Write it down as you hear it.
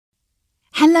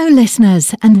Hello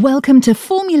listeners and welcome to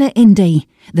Formula Indie,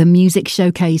 the music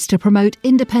showcase to promote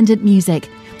independent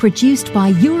music, produced by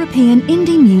European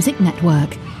Indie Music Network.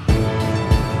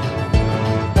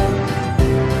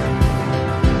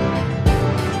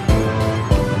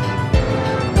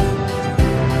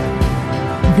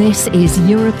 This is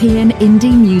European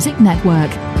Indie Music Network,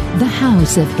 the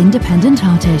house of independent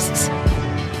artists.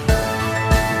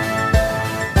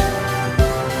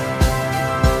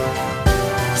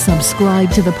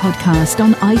 Subscribe to the podcast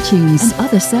on iTunes and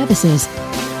other services.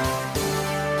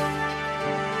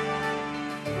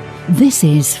 This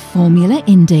is Formula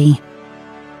Indie.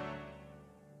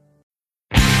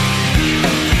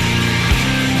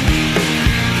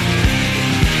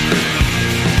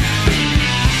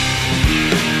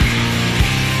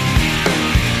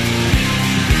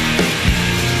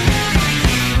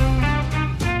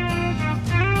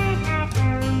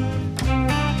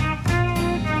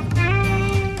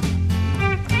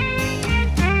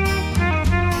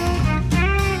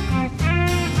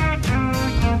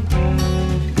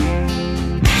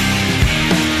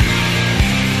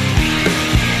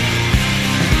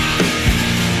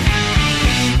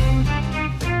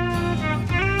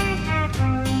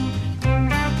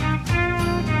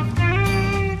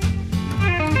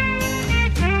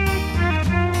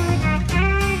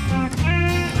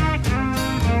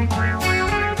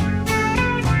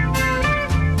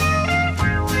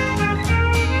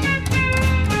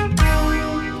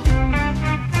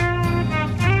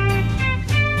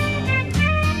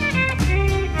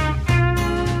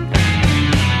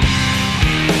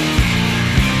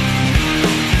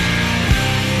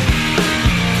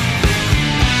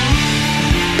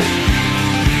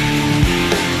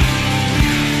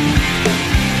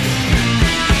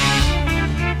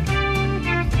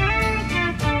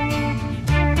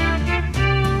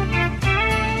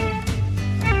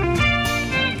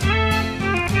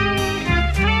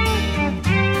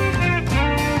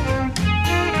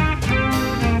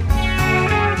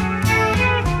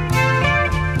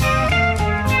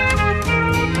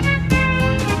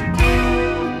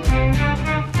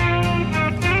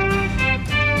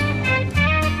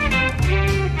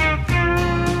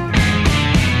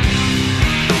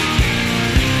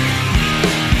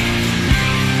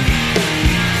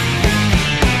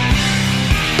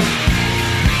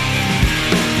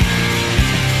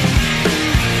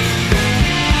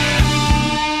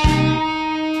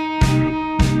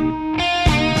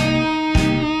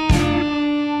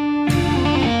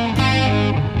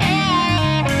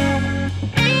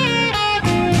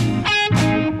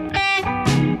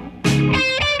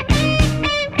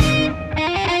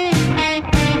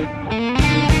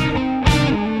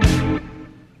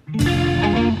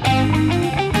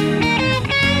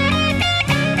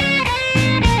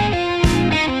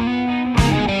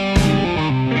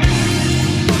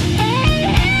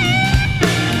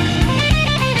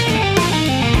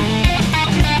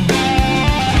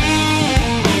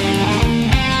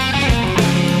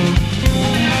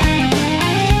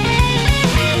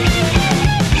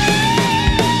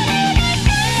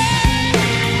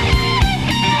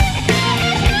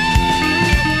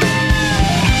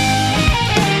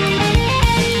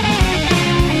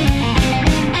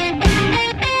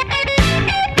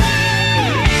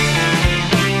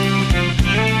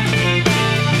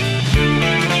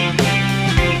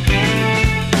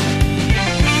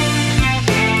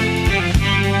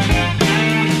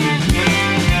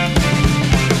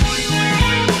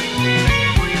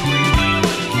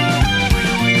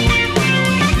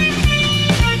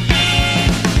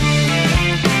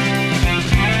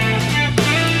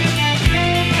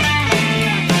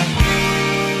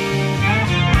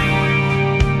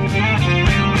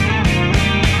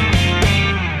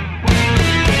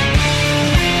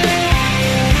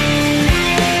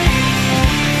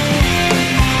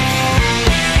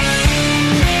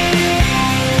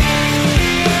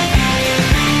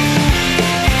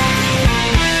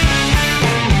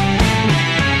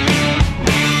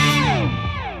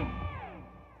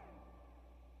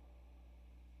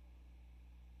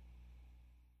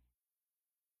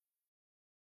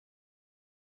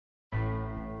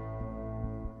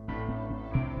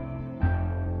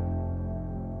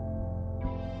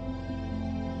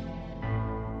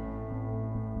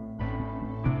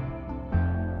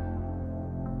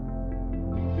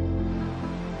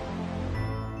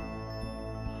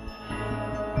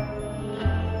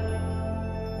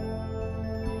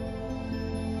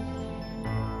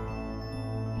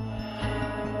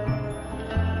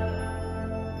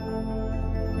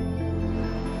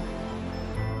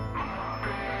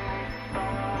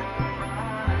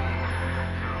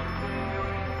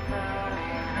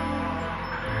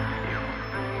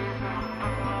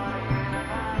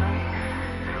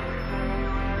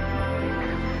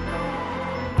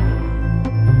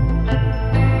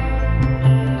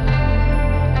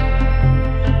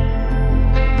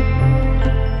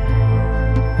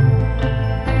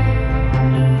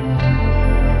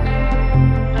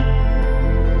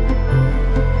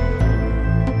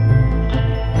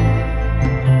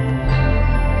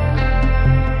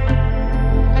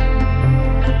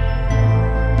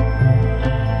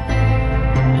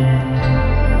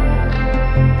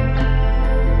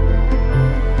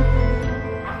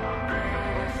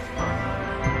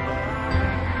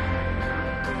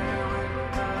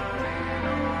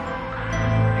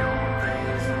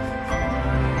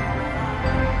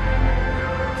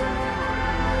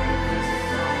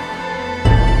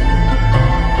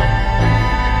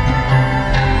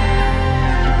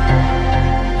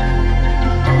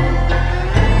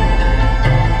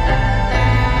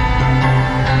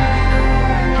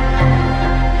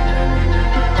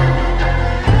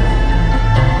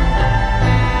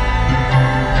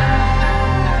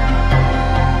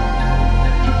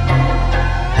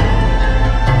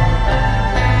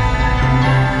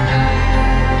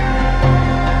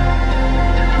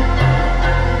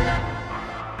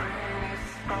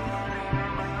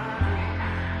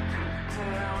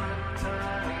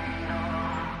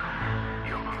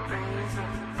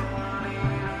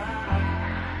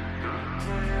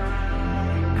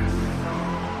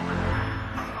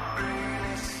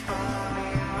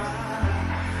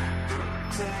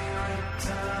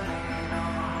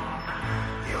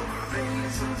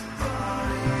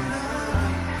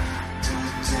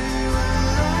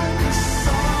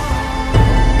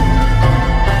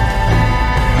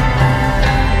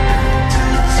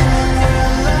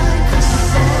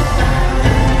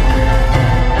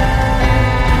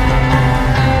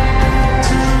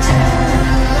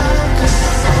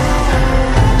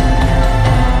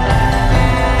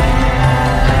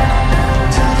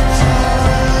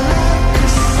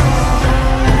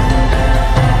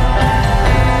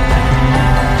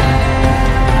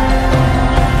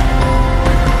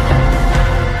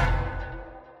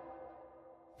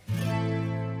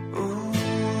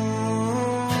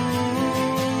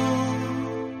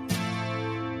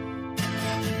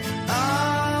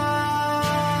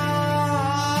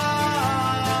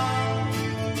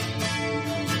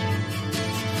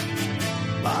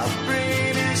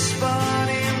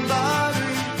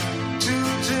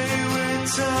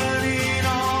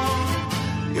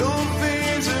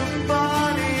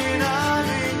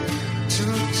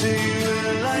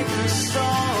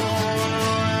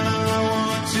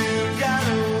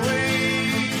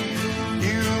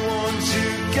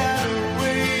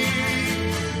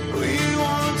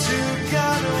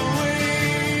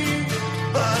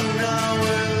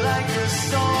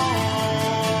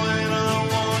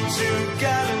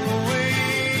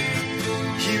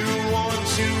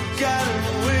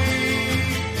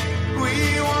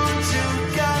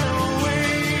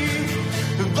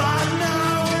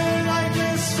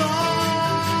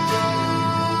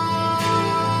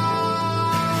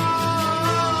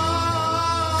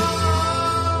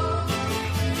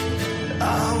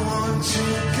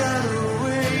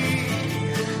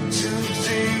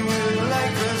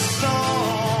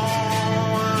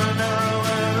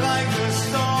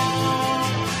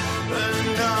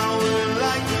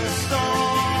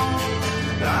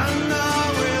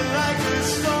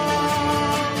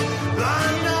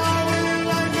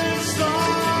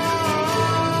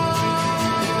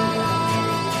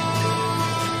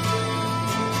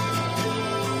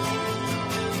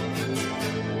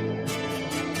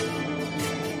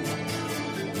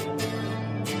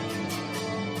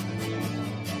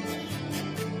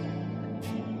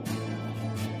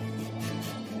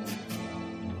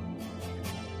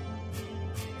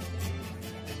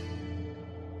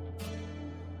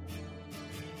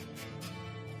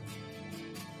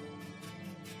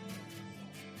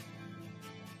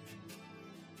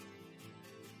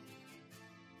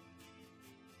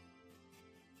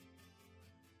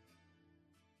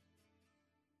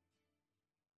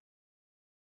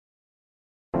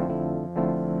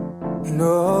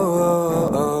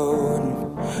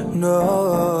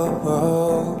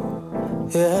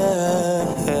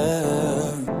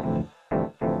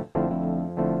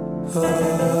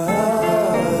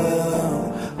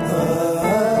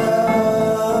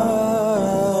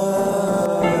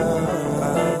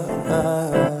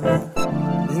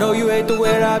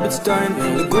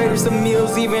 The greatest of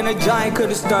meals, even a giant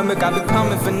couldn't stomach. I've been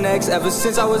coming for next ever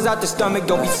since I was out the stomach.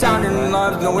 Don't be sounding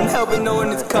alarms, no one helping, no one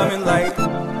is coming. Like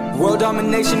world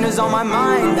domination is on my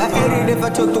mind. I hate it if I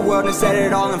took the world and set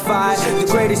it all on fire. The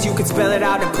greatest, you could spell it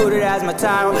out and put it as my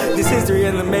title. This history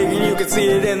in the making, you can see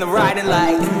it in the writing.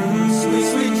 Like sweet,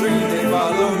 sweet dreams, they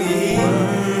follow me.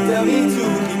 Tell me to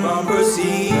keep on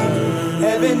proceeding.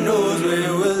 Heaven knows where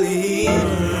it will lead.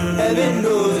 Heaven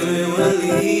knows where it will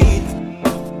lead.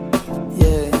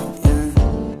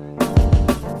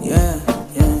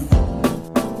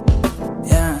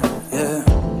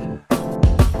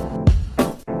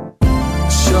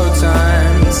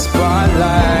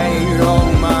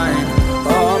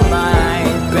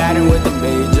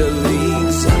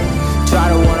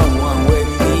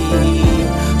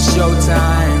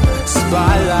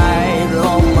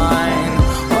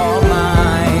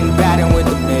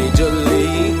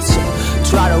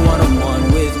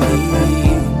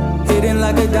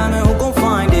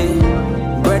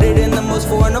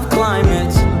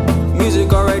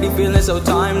 So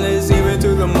timeless, even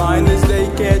to the mindless, they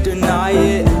can't deny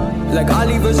it. Like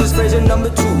Ali versus Frazier number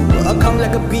 2. I come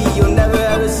like a bee, you'll never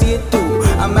ever see it through.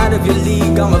 I'm out of your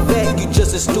league, I'm a vet, you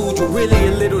just a stooge. You're really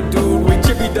a little dude, when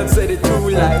Chippy done said it too.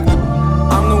 Like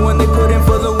I'm the one they put in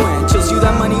for the win. Trust you,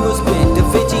 that money was spent. Da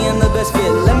Vinci and the best fit.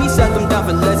 Let me set them down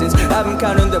for lessons. I've been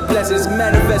counting the blessings,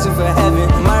 manifesting for heaven.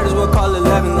 Might as well call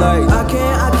 11. Like I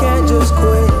can't just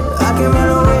quit. I can't run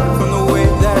away from the way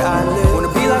that I live.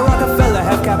 Wanna be like Rockefeller,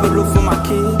 have capital for my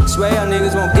kids. Swear y'all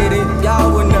niggas won't get it,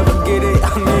 y'all will never get it.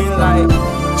 I mean like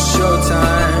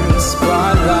Showtime,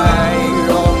 spotlight,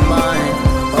 all mine,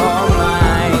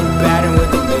 batting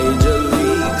with the major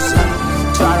leagues.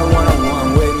 Try to one-on-one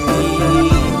with me.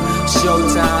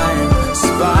 Showtime,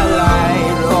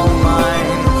 spotlight, all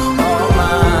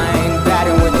mine,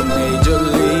 batting with the major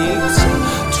leagues.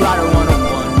 Try to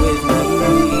one-on-one with me.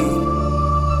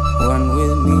 One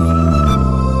with me.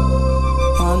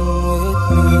 One with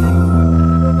me.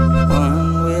 One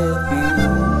with me.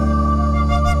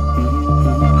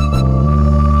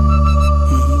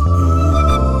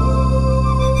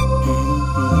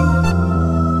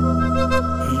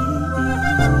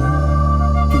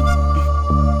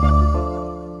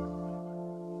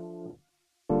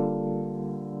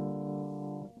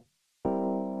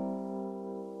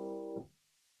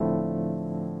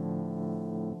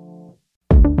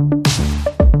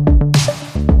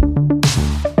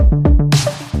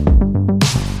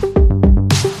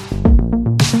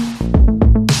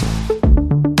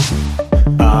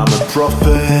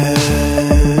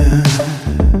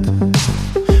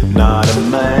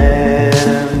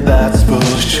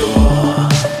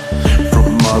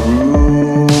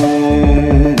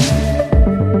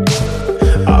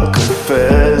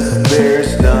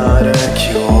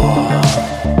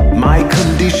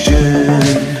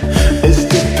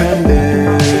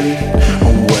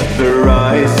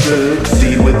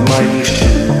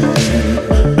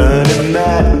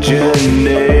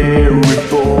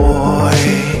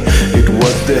 It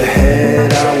was the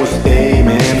head I was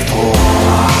aiming for.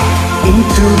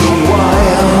 into the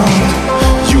wild.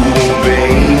 You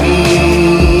obey me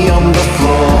on the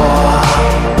floor.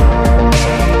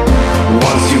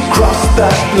 Once you cross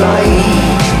that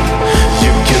line,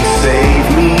 you can save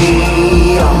me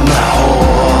on the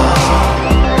whore.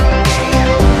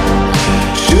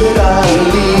 Should I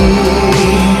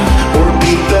leave or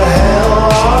beat the hell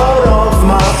out of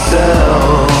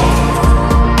myself?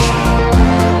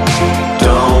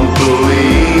 Don't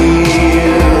believe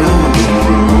the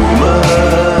rumor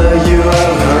you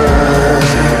have heard.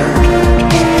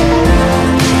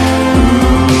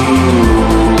 Ooh,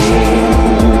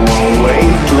 I'm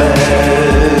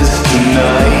weightless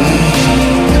tonight.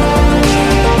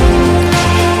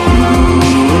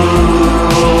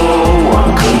 Ooh,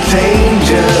 I'm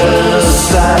contagious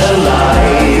satellite.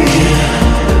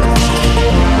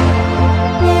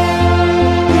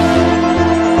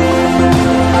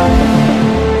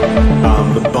 I'm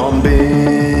the bombing.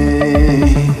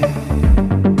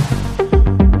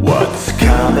 What's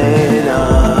coming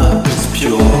up is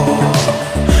pure.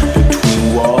 Between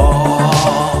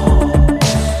walls,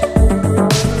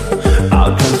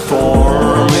 I'll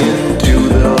transform into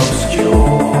the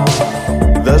obscure.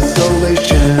 The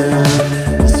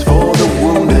solution's for the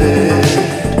wounded,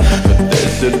 but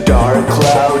there's a dark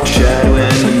cloud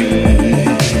shadowing me.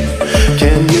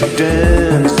 Can you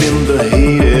dance in the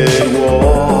heated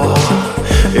war?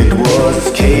 It was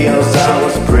chaos I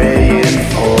was praying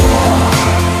for.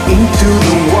 Into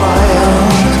the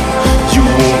wild, you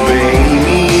obey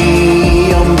me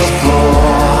on the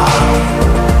floor.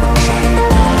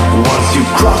 Once you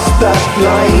cross that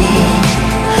line,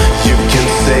 you can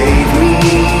save me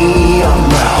on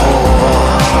the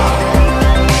whore.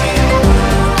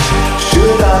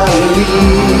 Should I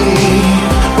leave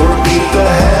or beat the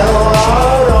hell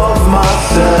out of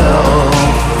myself?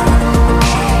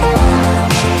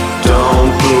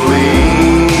 Don't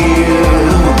believe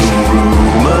the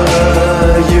rumor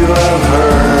you have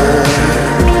heard.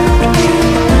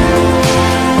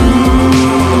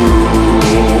 Ooh,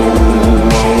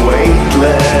 I'm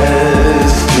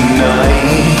weightless tonight.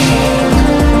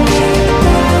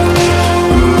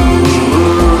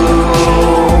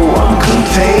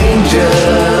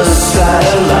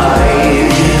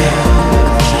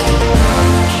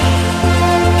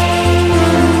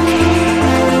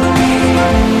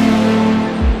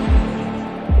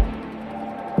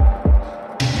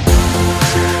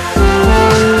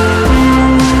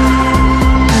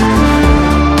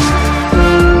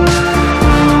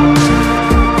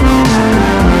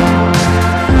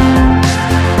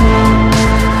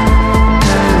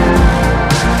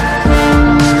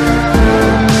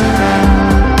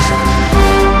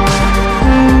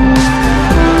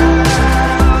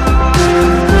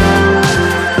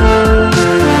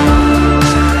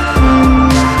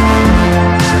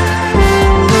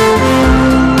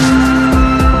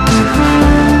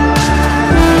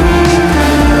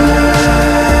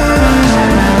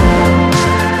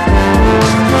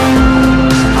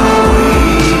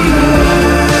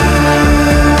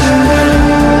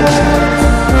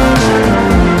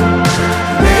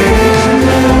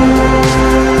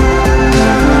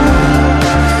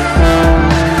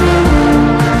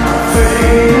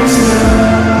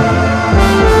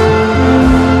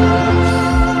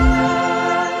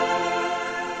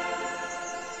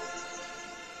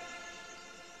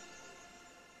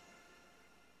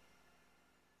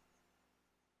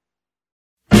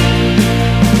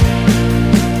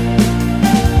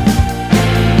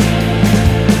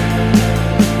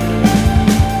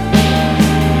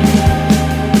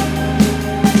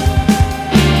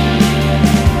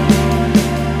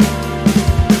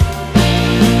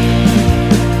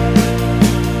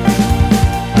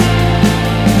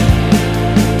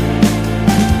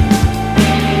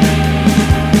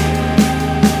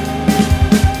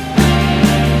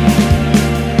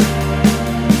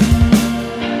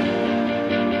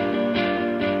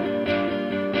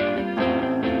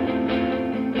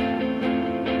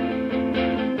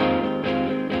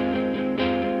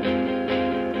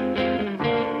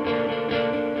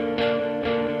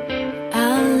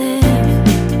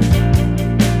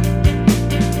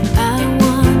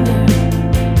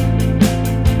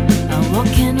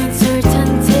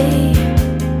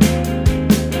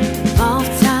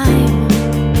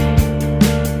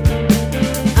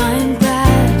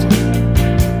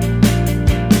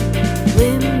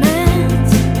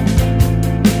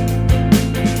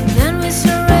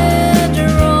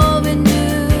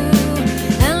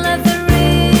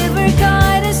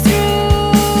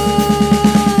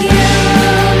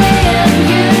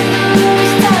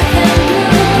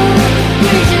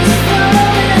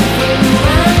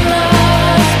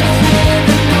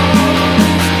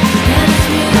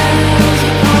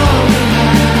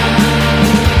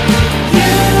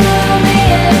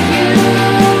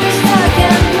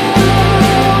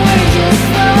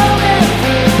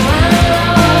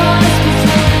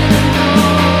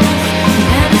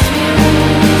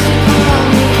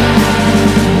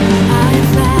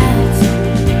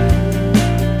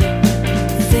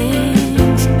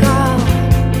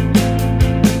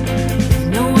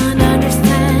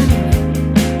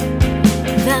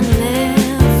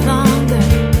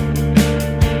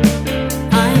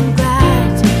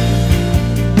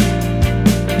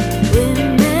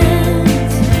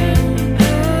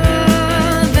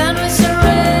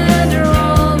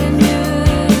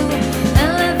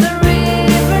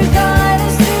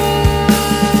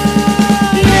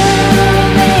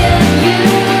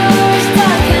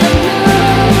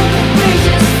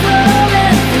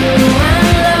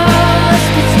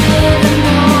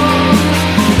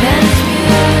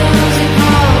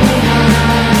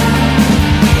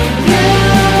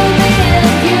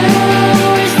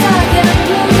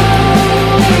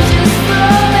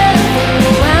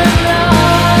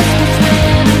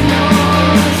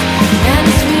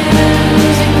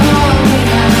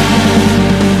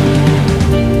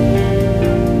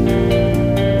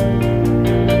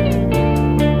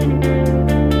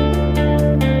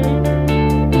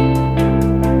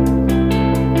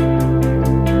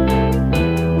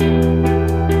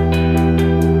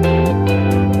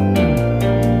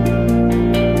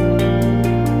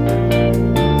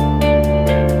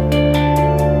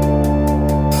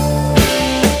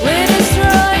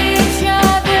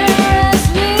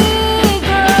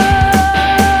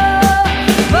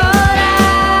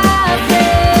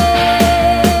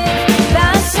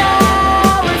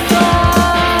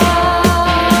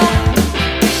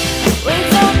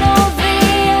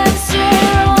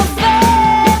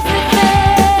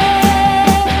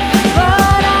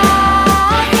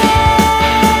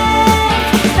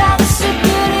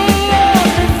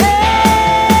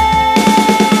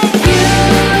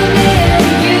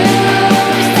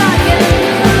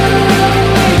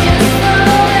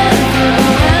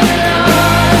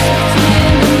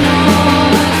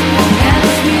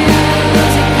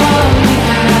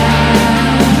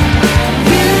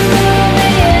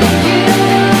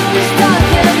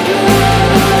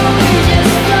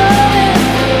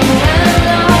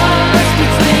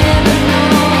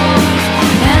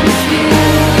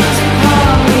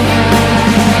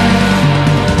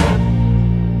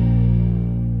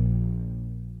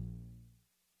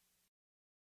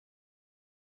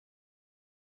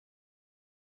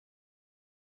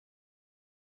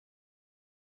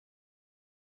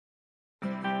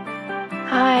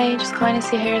 Hi, just calling to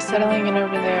see how you're settling in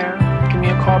over there. Give me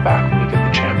a call back when you get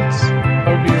the chance.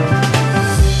 Love you.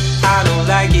 I don't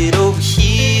like it over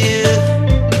here.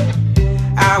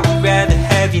 I would rather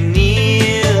have you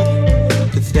near,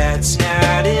 but that's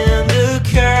not in the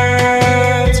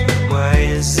cards. Why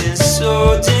is this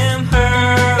so damn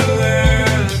hard?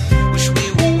 Wish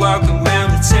we would walk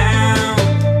around the town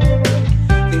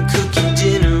and cooking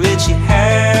dinner at your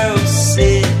house.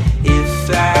 If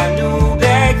I knew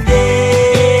back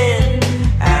then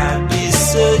I'd be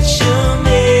such a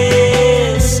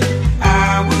mess,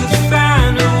 I would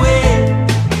find a way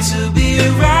to be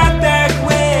right back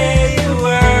where you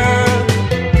were.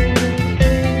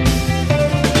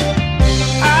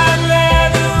 I'd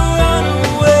rather run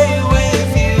away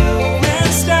with you and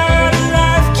start a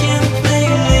life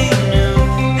completely new.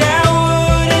 That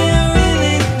wouldn't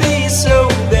really be so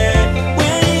bad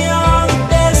when you're the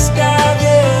best I've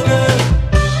ever.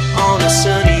 On a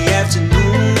sunny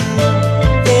afternoon,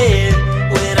 yeah,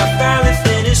 when I finally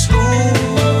finish school,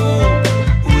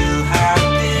 we'll hop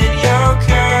in your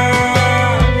car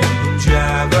and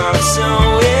drive off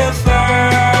somewhere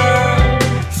far.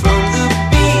 From the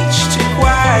beach to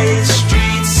quiet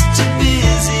streets to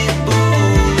busy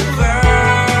boulevards.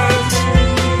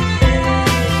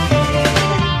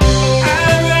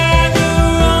 I'd rather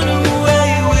run away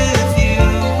with you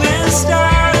and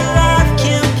start a life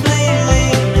completely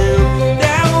new.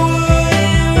 That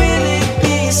wouldn't really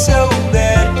be so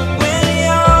bad when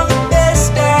you're the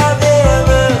best I've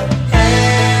ever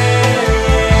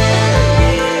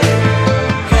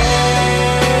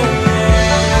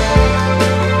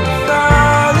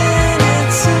falling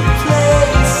into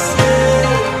place again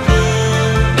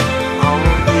on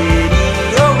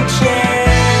video chat,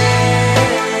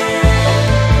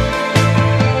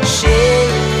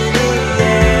 sharing a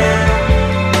laugh,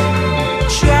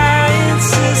 trying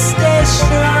to stay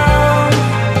strong.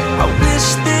 I wish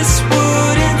this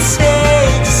wouldn't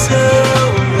take so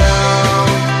long.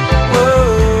 Whoa,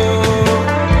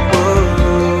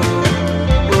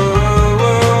 whoa,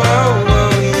 whoa, whoa,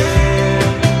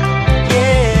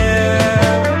 yeah,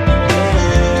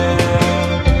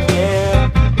 yeah,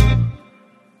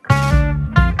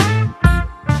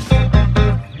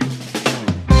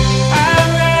 I'd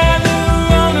rather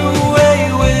run away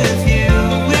with you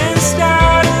and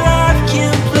start a life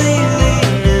completely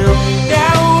new.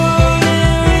 That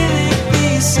wouldn't really be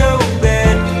so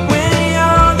bad when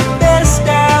you're the best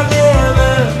I've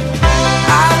ever.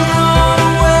 I'd run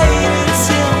away to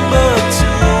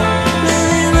Timbuktu,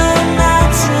 live in the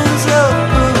mountains of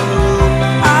Peru.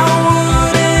 I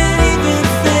wouldn't even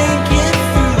think it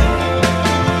through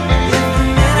if it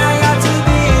meant I got to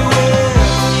be with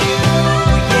you.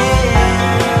 Yeah,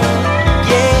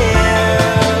 yeah.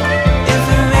 If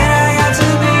it meant I got to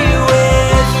be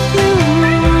with you.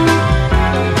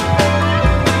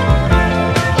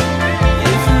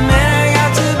 If it meant I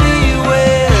got to be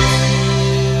with you.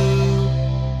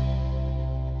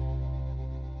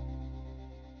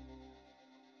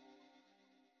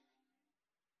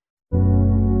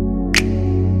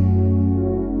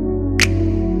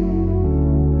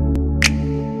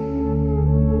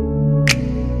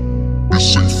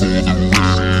 This ain't for the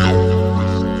radio.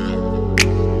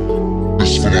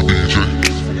 This for my DJ.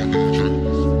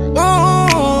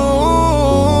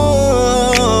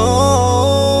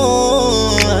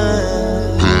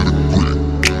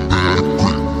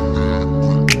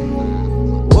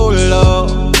 Oh Lord,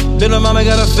 little mama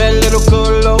got a fat little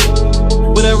colo.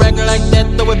 With a rack like that,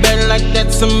 throw it back like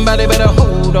that. Somebody better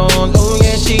hold on. Oh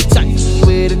yeah, she tight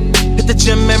with it. Hit the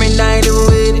gym every night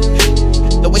with it.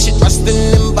 The way she thrusting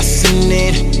and busting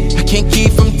it, I can't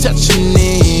keep from touching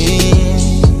it.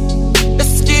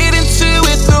 Let's get into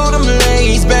it, throw them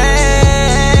legs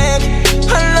back.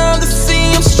 I love to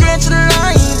see them stretch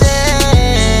like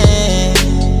that.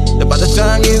 By the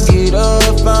time you get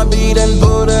up, I'll be done,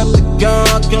 put up the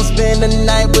gun. Come spend the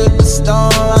night with the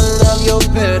star. I love your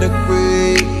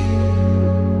pedigree.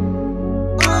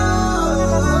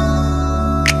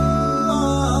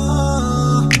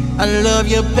 I love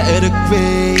your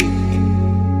pedigree.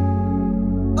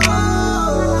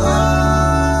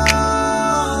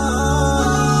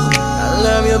 I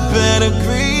love your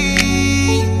pedigree.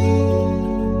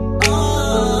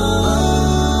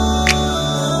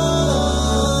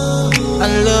 I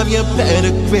love your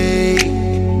pedigree.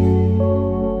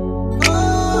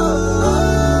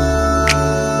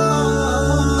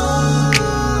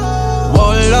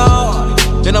 Oh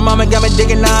Lord, little mama got me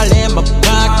digging all in my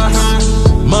pockets.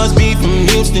 Must be from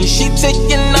Houston, she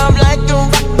taking off like a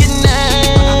rocket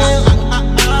now.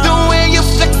 The way you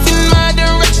flexing my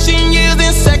direction,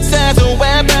 using sex as a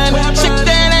weapon. Check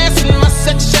that ass in my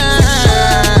section.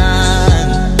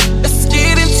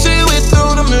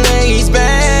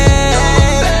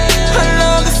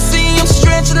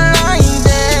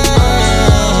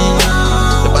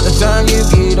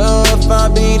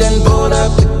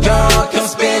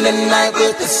 the night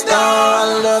with the star. I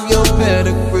love your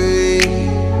pedigree.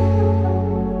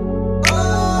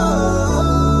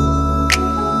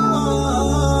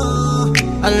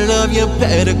 I love your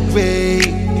pedigree.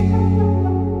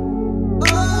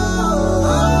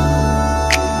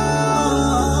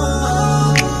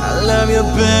 I love your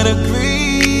pedigree.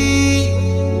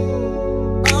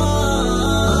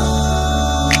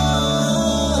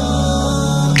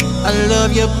 I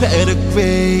love your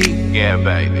pedigree. Yeah,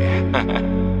 baby.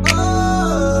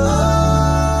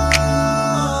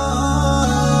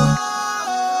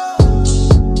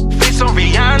 Face on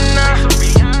Rihanna,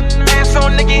 ass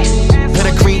on Nicki,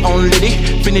 pedigree on Liddy.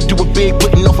 Finna do it big,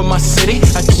 putting off of my city.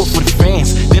 I do it for the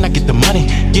fans, then I get the money.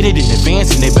 Get it in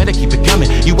advance, and they better keep it coming.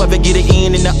 You ever get it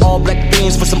in the all black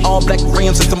Benz for some all black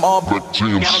rims and some all black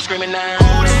Jams. Got 'em screaming now.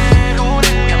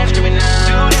 Got 'em screaming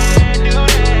now.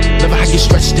 Love how I get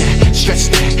stretched that.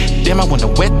 Damn, I wanna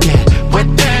wet that.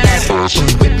 Ass on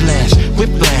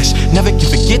whiplash, never can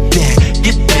forget that.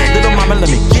 Get that, little mama, let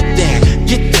me get that.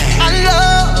 I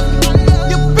love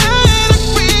your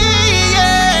pedigree,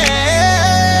 yeah.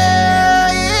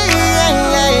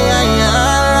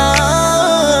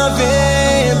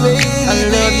 I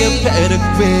love your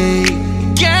pedigree.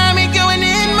 Got me going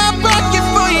in my pocket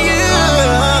for you.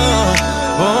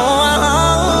 Oh, I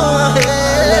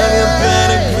love your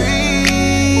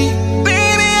pedigree.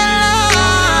 Baby, I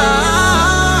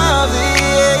love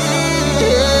it.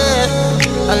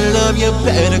 I love your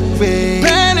pedigree.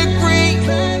 Pedigree.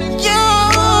 Your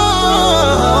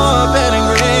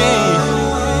pedigree.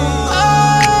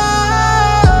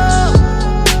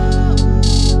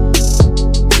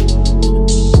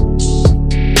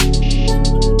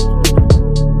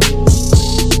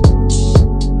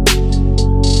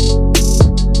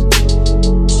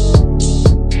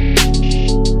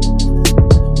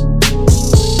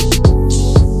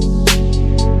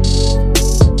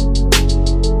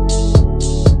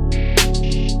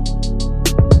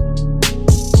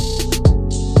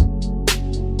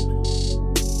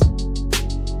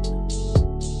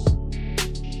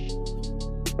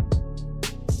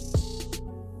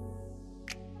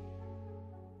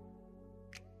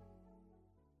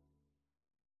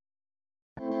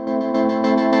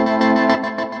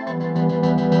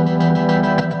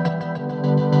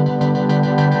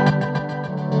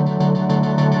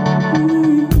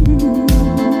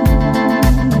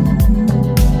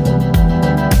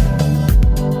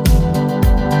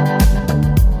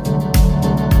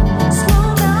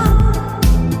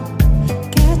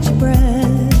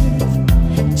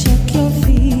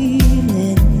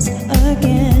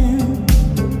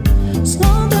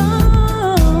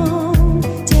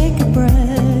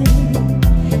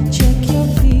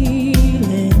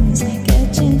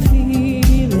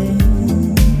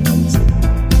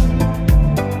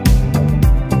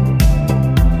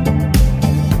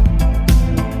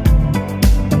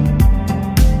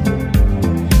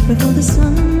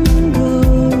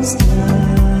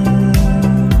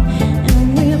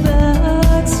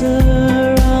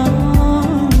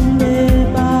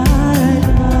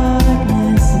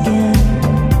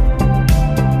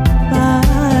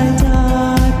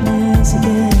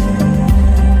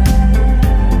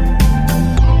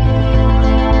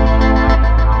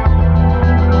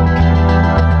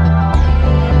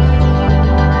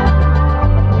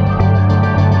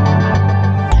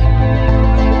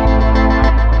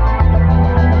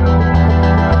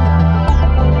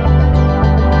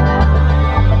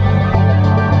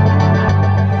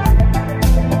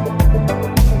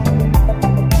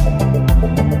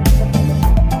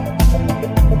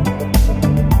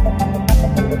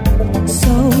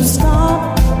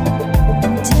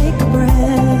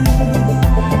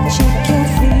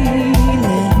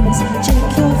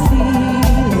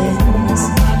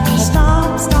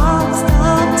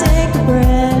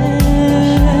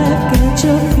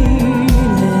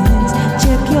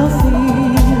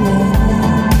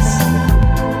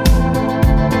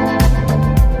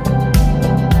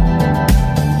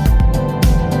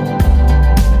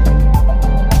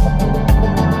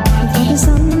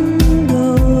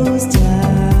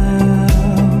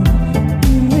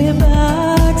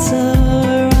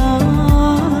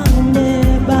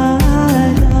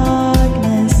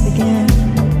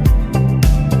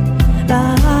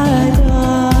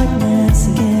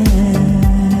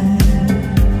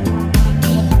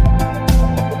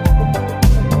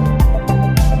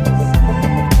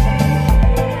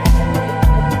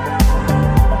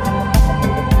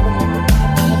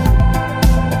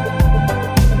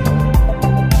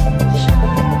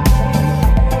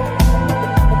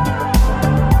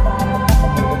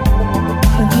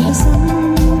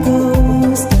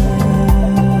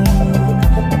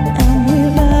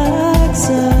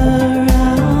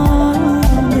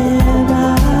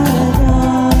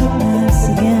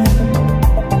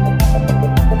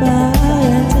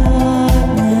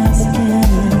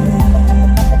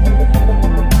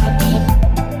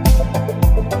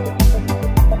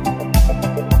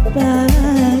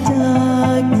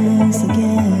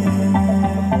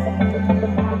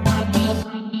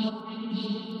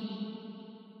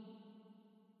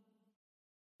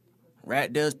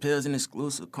 Rat deals, pills, and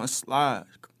exclusive. Come slide.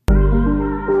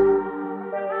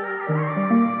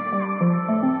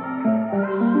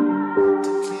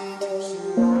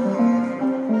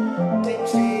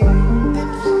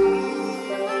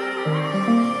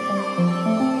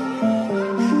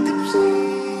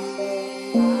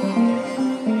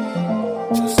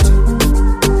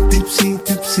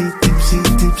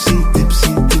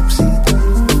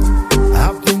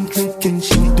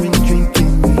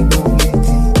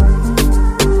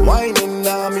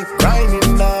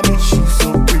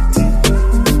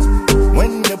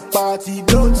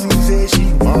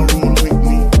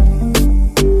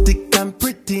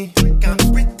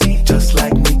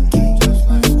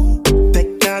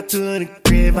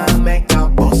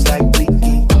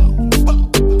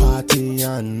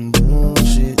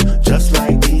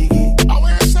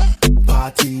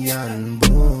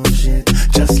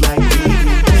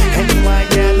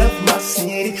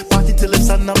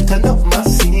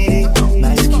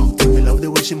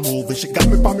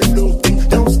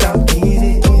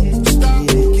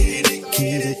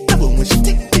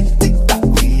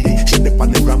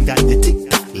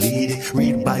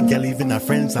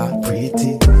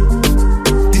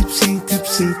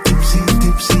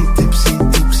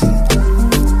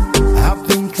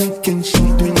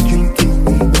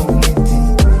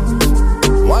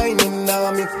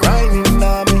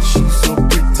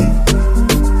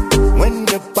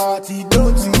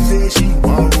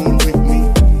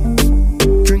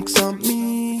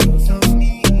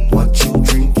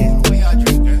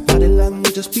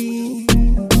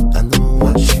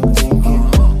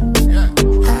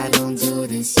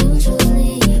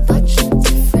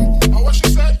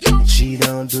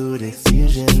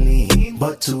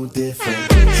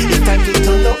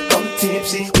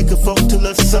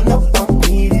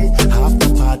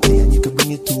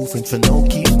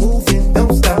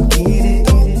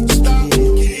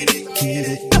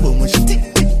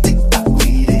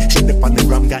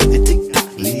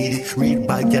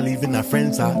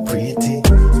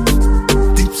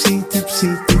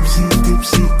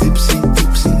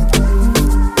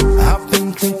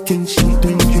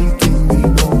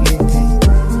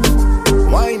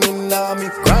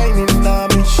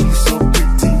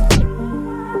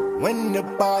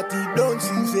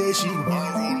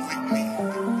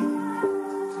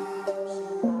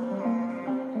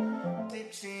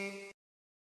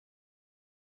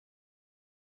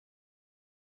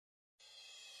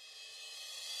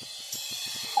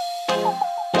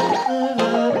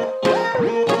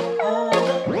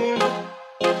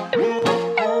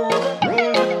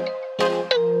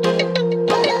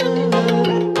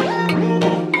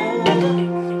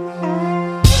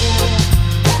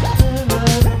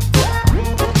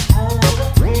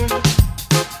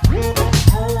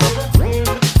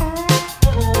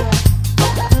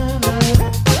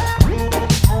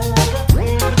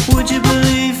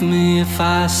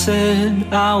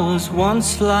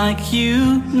 Once like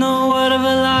you, no word of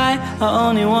a lie, I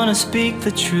only wanna speak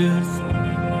the truth.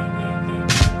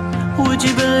 Would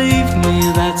you believe me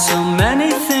that so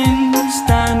many things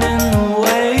stand in the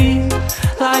way,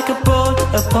 like a boat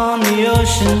upon the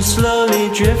ocean slowly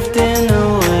drifting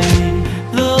away?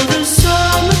 Though the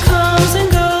summer comes and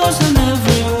goes and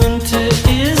every winter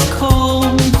is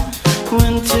cold,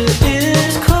 winter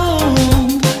is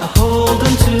cold, I hold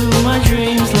on to my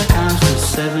dreams like I'm still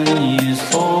 7 years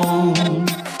old.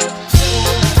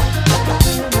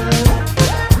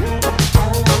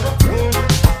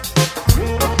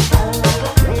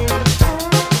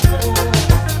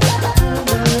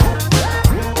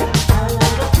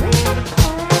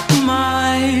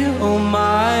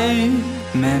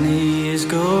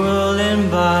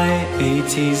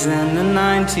 And the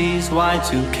 90s,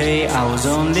 Y2K, I was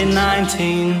only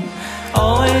 19.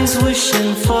 Always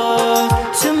wishing for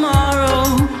tomorrow.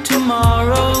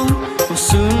 Tomorrow will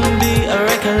soon be a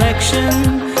recollection.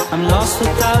 I'm lost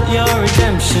without your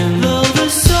redemption. Though the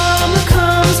summer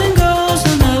comes and goes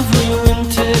and every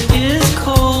winter is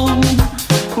cold,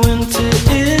 winter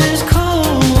is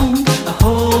cold, I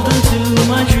hold on to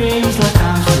my dreams like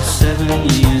I'm still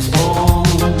 7 years old.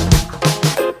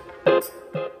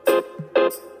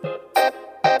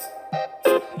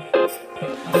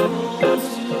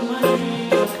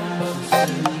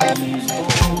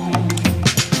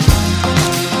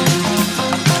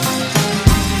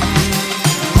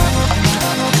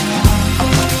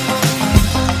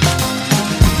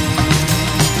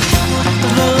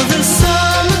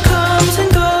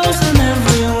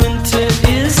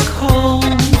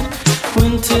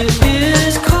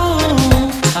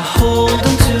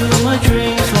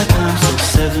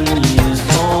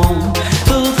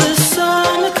 Though the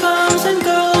summer comes and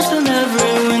goes and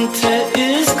every winter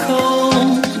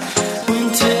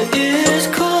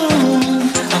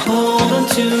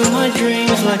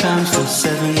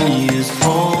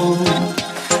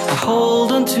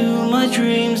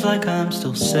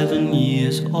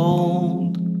years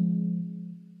old.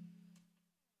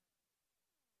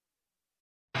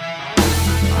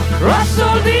 Across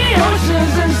all the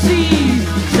oceans and seas,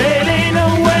 sailing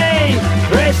away,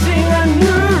 racing a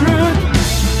new route.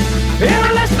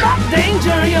 Fearless of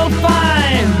danger you'll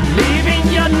find, leaving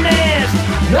your nest,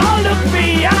 don't look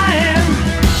behind.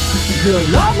 Your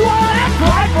loved one and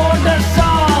cry for the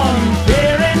song,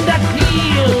 fearing that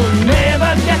he'll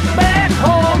never get back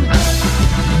home.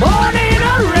 Mourning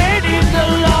already the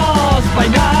lost, by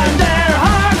now their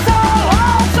hearts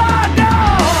are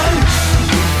gone.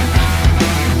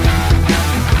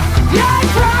 Yeah, I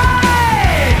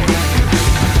cry.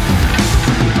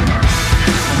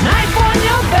 A knife on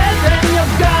your belt and your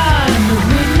gun, you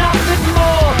need nothing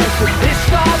more to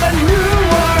discover new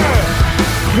world.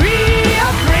 Free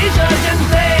of razors and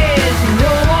days, you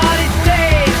know what it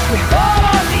takes to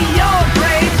follow the old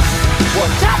graves.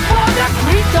 Watch out for the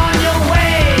creek on your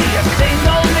way, a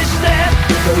single misstep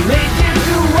will lead you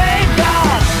to wake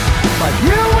up. But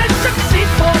you will succeed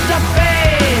for the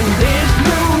fame, this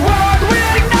new world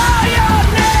will know your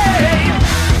name.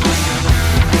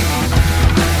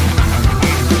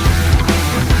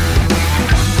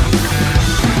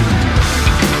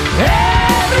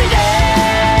 Every day,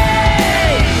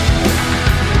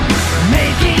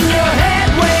 making your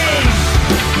headway,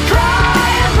 try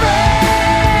and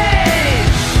break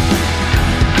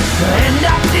the end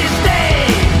of this day.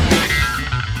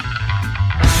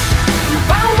 You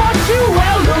found what you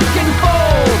were looking for,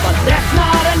 but that's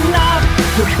not enough.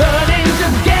 You're burning to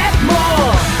get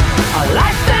more. A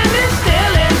life standing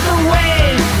still is a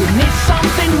waste. You need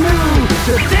something new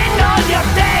to tingle your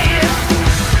days.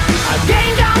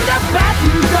 Again down the path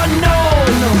you don't know.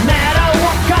 No matter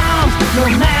what comes, no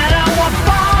matter what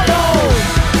follows,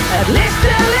 at least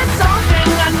till it's something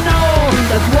unknown.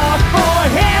 That's what for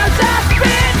years has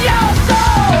been your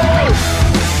soul.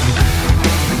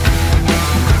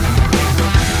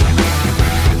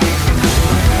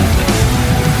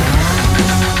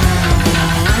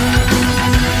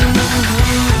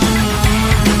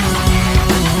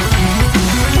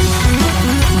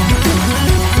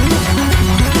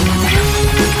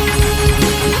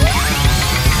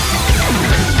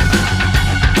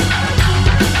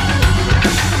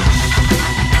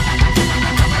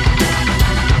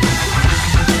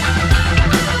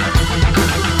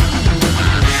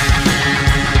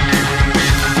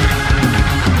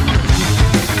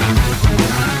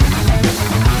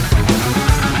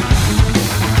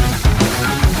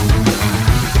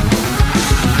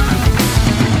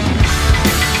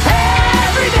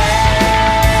 Every day,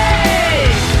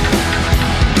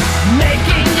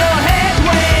 making your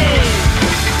headway,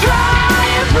 try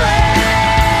and break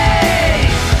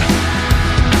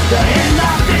the end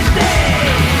of this day.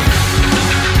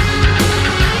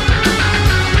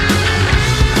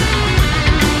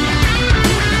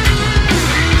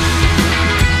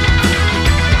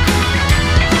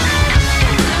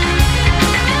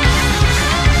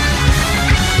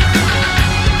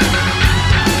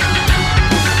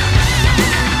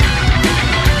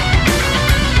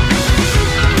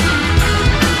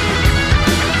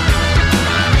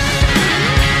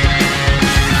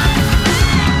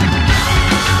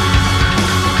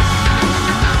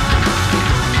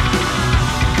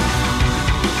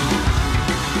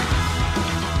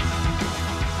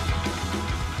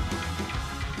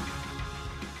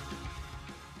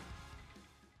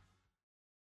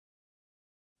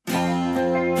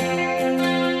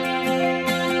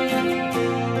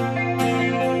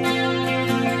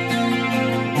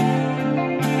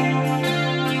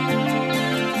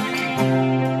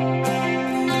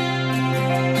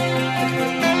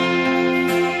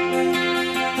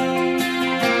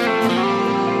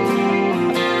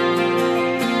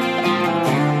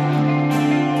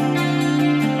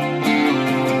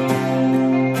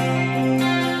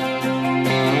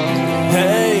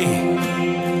 Ehi,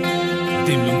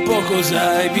 dimmi un po'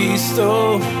 cosa hai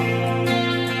visto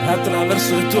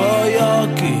attraverso i tuoi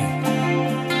occhi,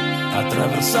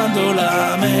 attraversando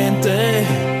la mente.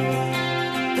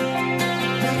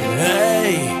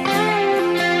 Ehi,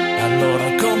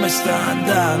 allora come sta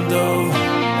andando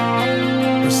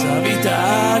questa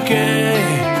vita che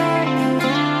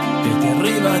ti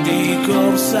arriva di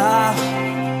corsa,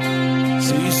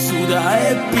 si suda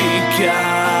e picchia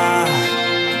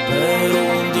per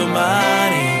un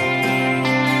domani,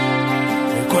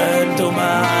 e quel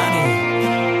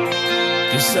domani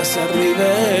chissà se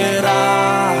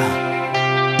arriverà.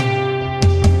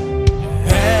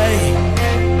 Ehi,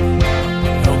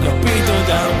 ho capito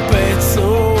da un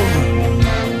pezzo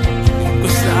in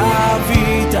questa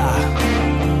vita,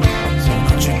 se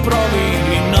non ci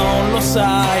provi non lo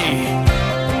sai.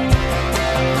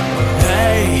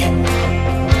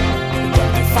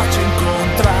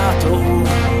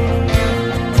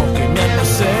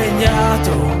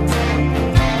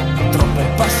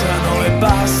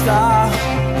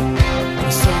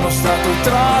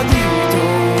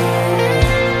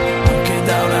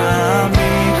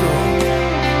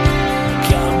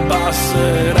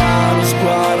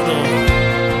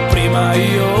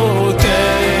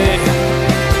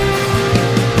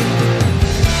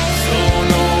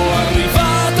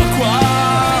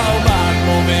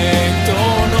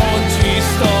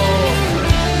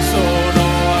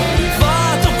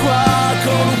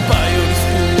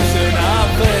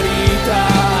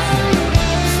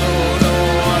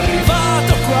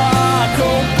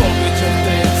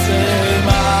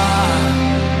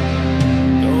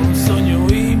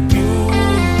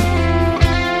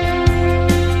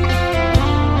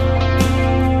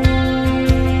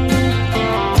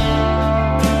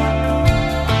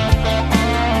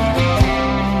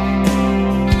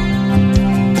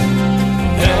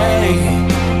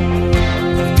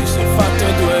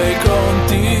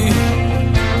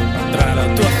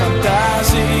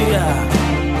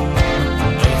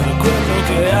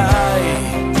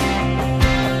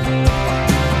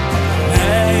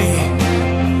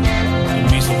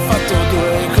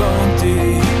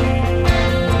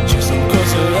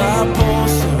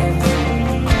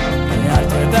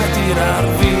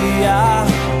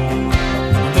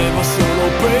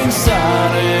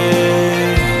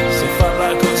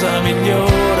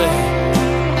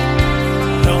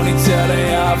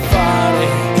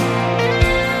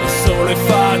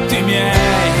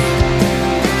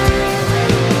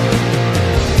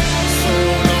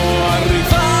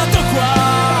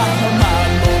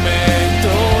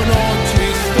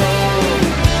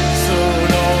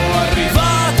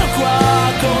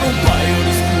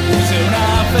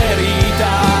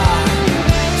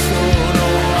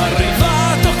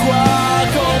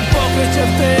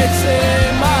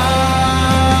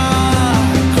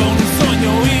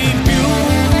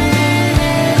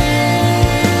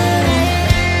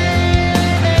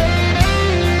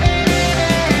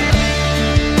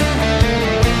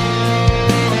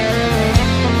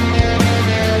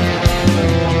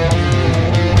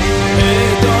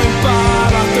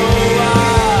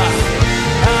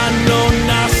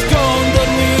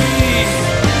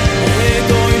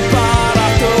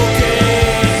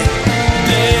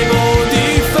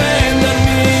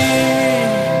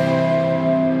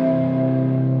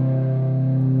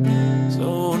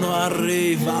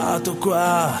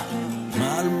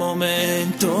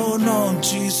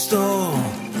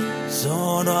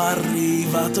 Sono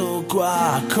arrivato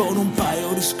qua con un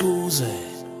paio di scuse.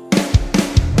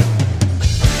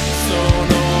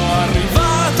 Sono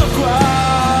arrivato qua,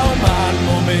 ma al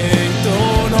momento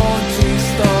non ci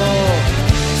sto.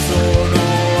 Sono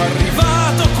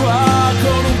arrivato qua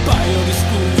con un paio di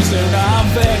scuse, una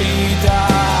verità.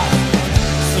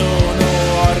 Sono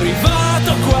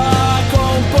arrivato qua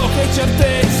con poche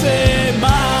certezze,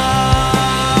 ma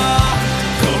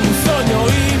con un sogno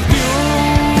in più.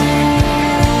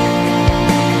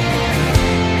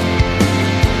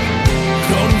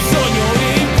 Con un sogno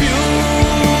in più.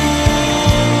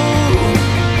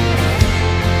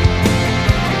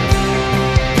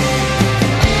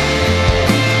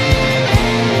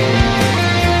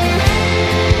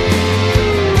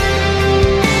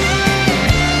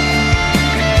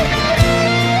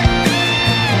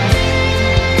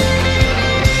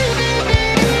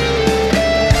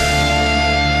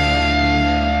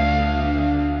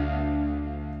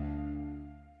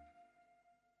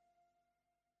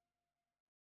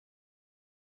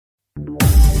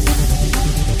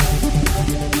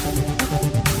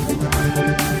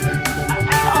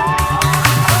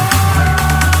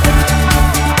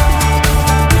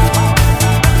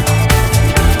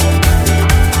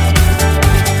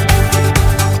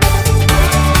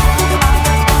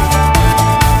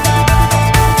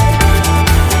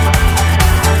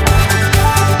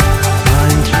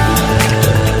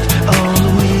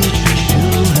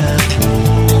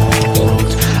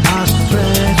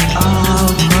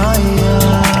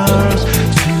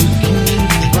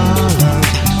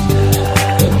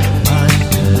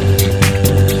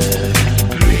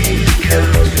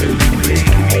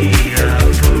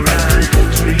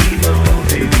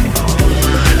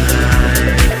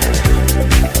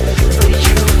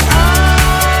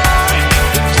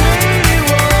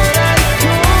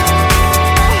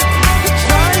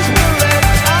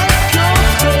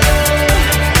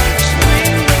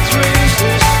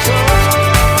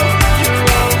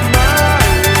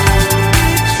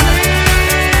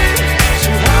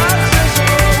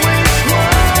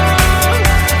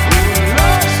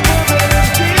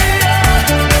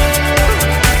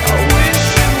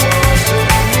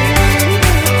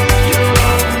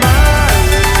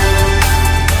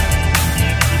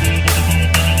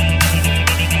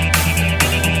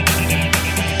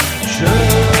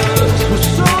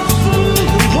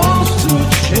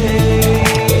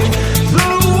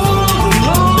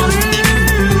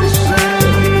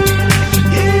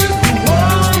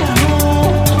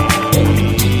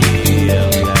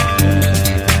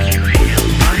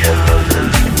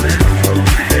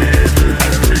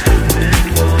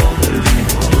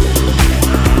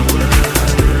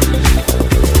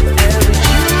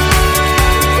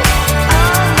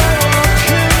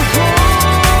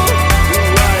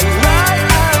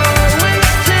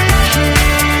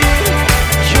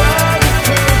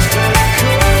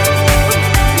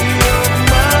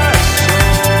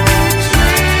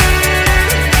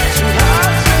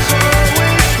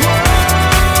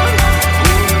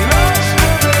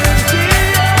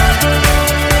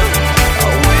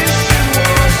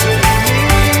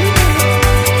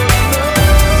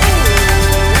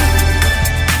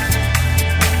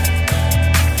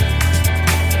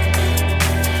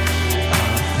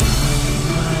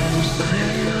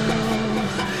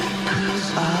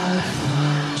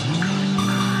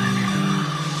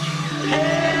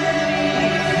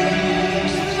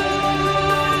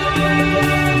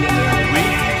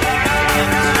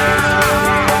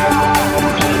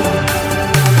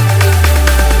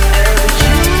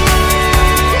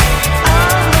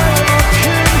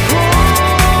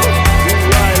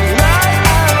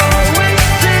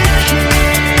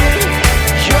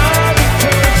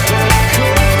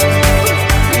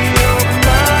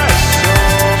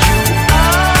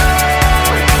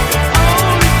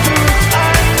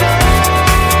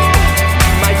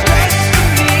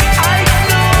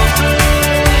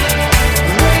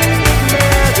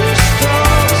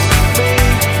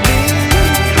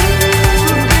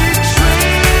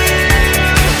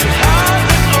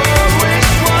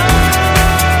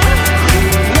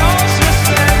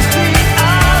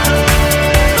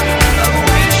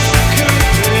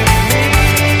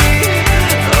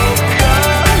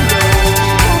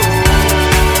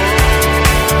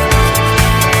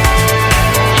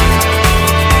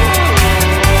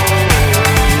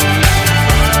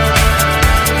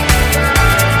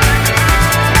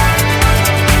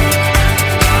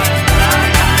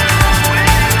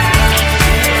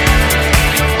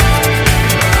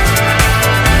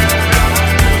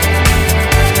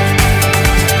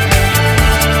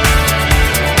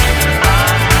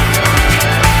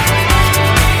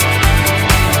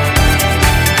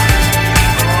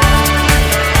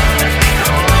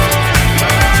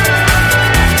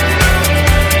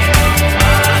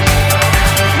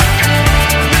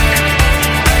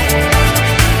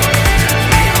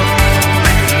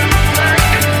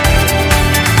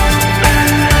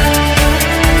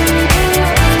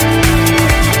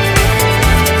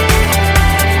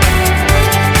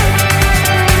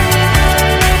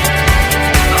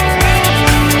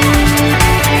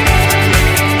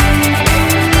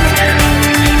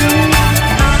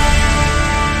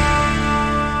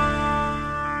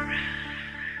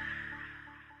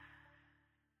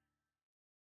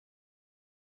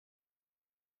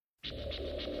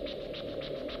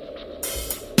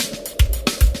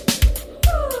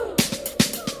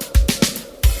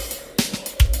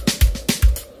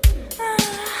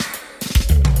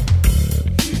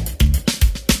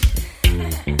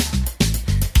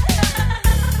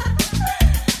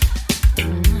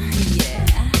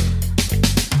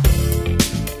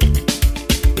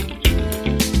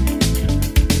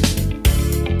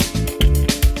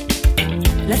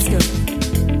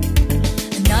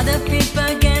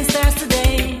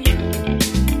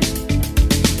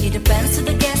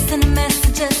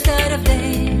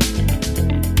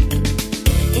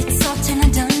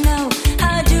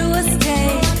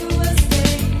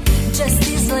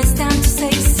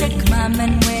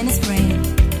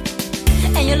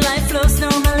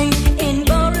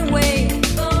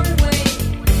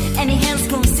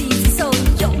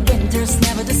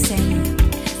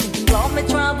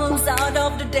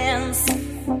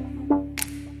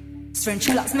 Strange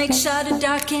clocks make shadow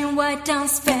dark and white down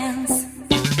spans.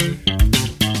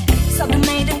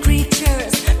 Sublimated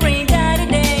creatures bring out a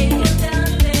day.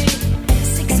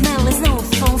 Six smell is no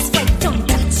false fight, don't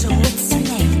touch or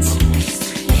hallucinate.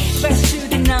 Fresh to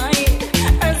the night,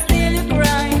 and still you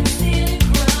cry.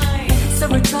 So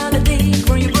brutality,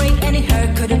 where you bring any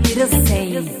hurt could it be the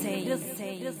same.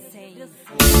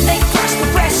 They crush the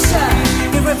pressure,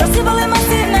 irreversible and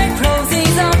massive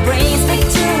necrosis of brains.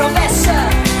 Picture of Escher,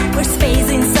 we're space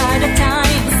inside of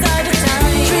time,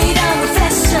 treat down with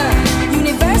pressure.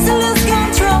 Universal lose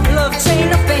control of chain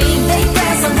of pain. They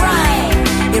press on right,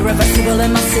 irreversible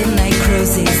and massive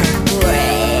necrosis of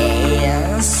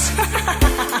brains.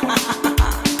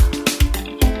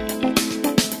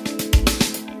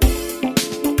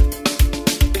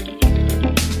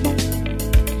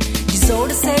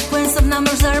 The sequence of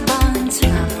numbers are bound,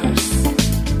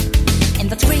 and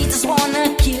the three just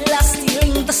wanna kill us,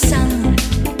 stealing the sun.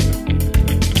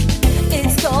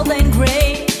 It's cold and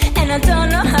grey, and I don't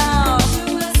know how.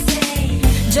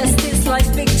 Justice life's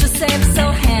picture safe,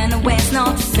 so hand away it's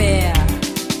not fair,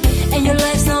 and your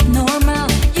life's not normal.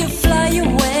 You fly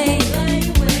away.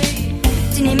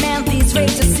 Tiny man, these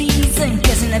rage of season,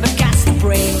 'cause you never cast a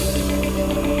break.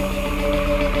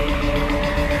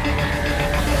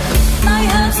 My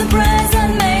hopes and prayers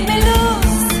and made me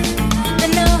lose the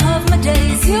know of my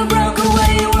days. You broke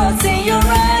away, what's in your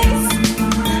eyes?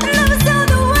 I never saw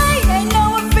the way, I know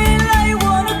I feel I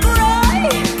wanna cry.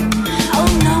 Oh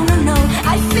no, no, no,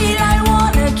 I feel I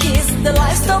wanna kiss the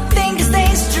livestock things,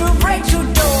 days to break through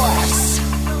doors.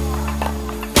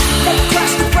 They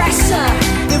crush the pressure,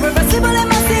 irreversible and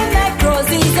massive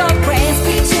necrosis of brains.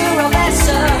 Picture of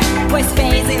Escher, where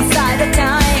space inside the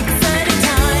time.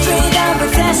 Treat down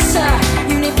with pressure,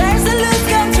 universal lose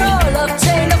control of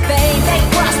chain of pain. They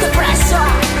crush the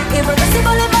pressure,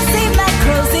 irreversible and massive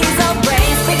necrosis of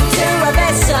brains. Picture of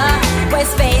Escher, where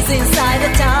space inside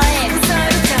the time.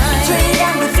 Treat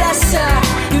down with pressure,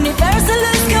 universal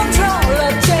lose control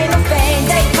of chain of pain.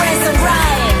 They press and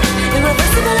right,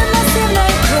 irreversible and massive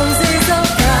necrosis of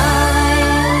brains.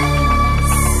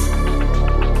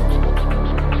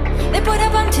 They put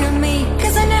up until me,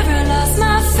 'cause I never lost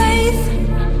my faith.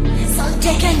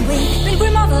 Take and wait, been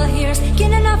grim of our years,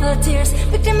 kin another tears,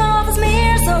 victim of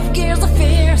smears of gears of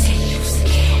fears.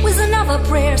 With another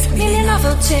prayers, million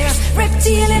other chairs,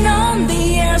 reptilian on the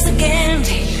ears again.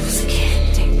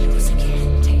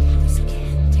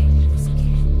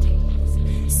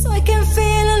 So I can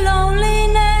feel the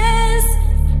loneliness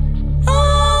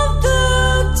of the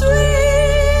trees.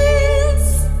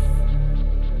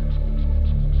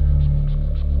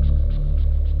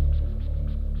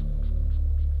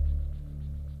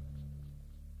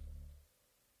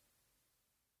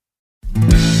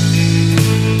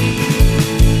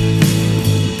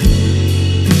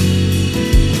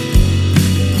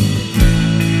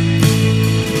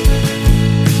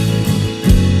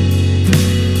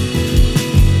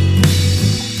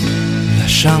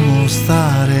 Lasciamo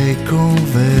stare i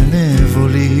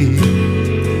convenevoli,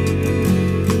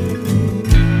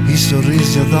 i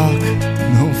sorrisi ad hoc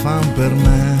non fan per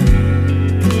me,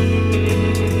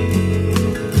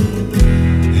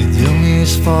 ed io mi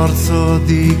sforzo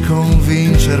di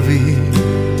convincervi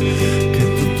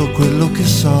che tutto quello che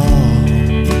so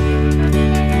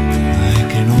è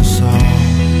che non so.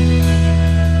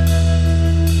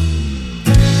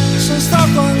 Sono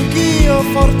stato anch'io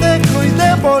forte coi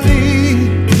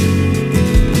deboli,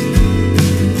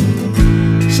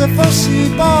 se fossi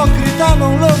ipocrita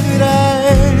non lo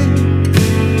direi.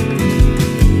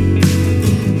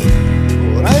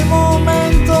 Ora è il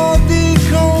momento di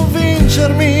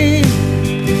convincermi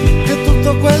che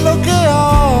tutto quello che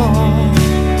ho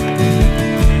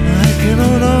è che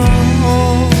non ho.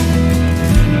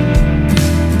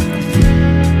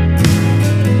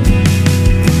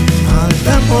 Al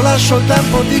tempo lascio il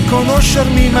tempo di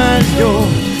conoscermi meglio,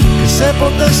 che se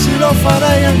potessi lo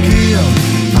farei anch'io.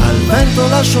 Al vento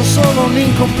lascio solo un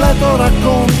incompleto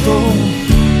racconto,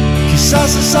 chissà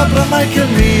se saprà mai che il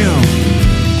mio,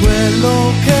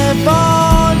 quello che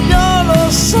voglio lo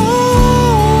so,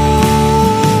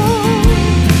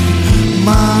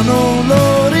 ma non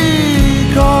lo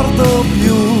ricordo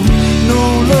più,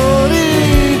 non lo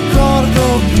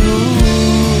ricordo più.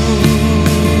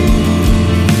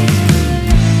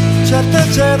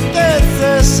 Certe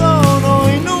certezze sono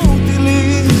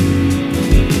inutili,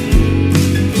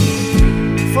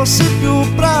 fossi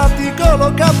più pratico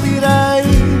lo capirei,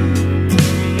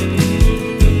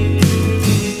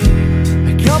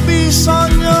 e che ho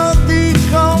bisogno di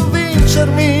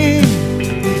convincermi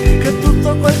che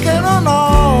tutto quel che non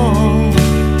ho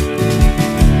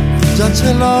già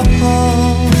ce l'ho.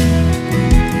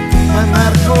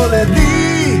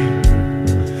 mercoledì,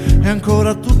 è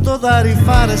ancora tutto da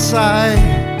rifare, sai,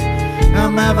 a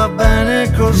me va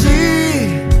bene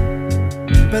così,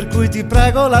 per cui ti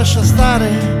prego lascia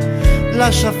stare,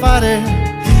 lascia fare,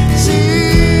 sì.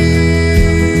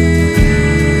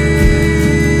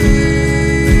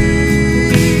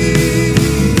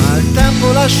 Ma il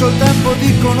tempo, lascio il tempo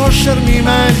di conoscermi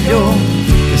meglio,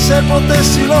 che se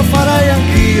potessi lo farei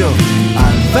anch'io.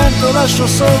 Al vento lascio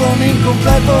solo un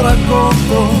incompleto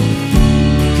racconto,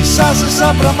 chissà se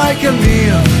saprà mai che il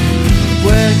mio,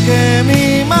 quel che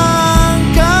mi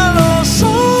manca lo so,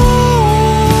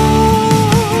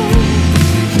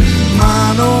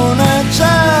 ma non è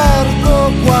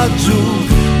certo qua giù,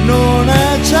 non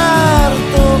è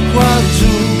certo qua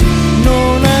giù,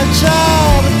 non è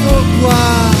certo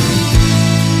qua.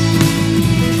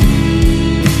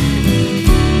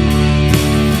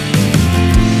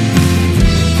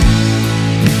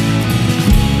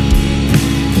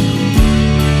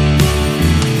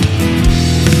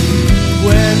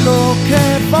 Quello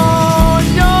che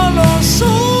voglio lo so,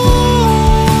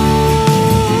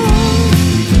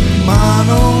 ma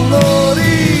non lo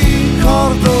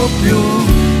ricordo più,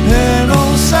 e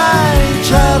non sei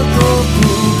certo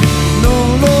tu,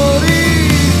 non lo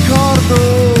ricordo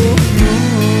più.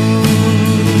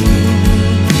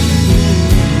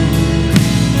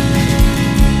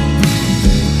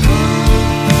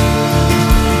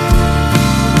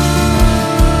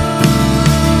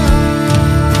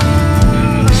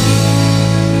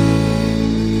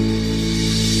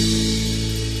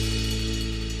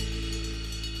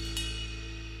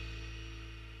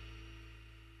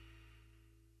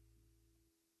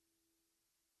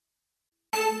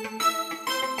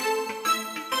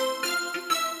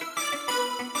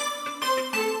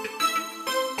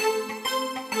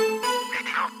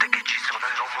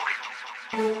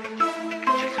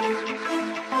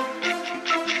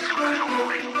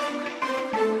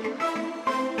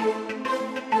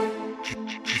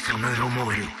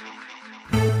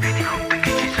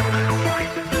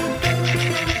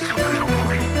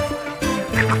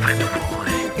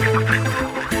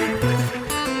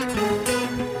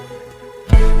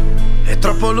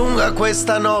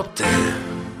 Questa notte,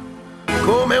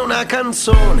 come una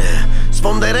canzone,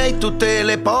 sfonderei tutte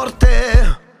le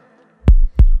porte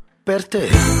per te.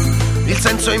 Il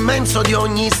senso immenso di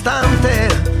ogni istante,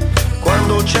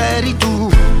 quando c'eri tu,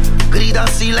 grida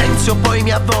silenzio, poi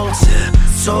mi avvolse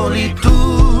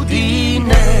solitudine.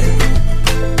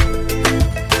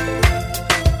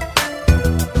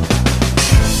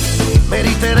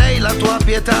 Meriterei la tua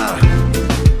pietà,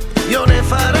 io ne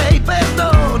farei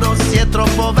perdono, si è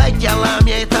troppo vecchia la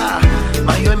mia età,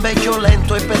 ma io invecchio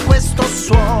lento e per questo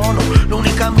suono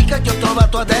l'unica amica che ho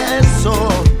trovato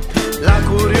adesso, la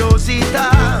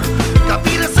curiosità,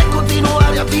 capire se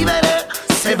continuare a vivere,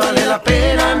 se vale la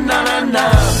pena, na na na.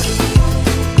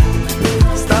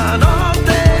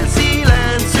 Stanotte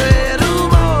silenzio e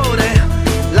rumore,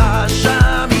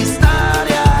 lasciami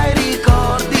stare ai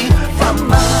ricordi, fa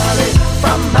male,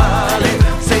 fa male.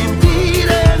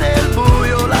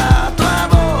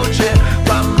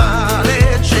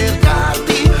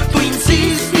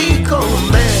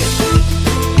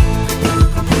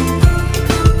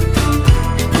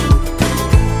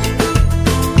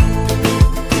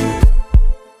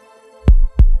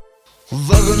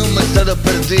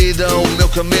 Perdida, un mio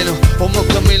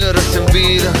cammino resta in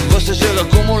vita. Você chega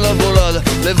como la volada,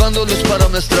 levando luz para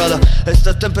minha estrada.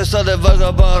 Esta tempestade vai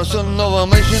acabar, só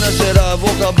novamente nascerá. Vou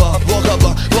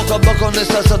acabar com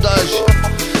esta saudade.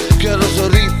 Quero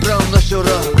sorrir pra não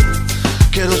chorar,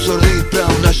 quero sorrir pra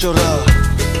não chorar.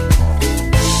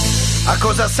 A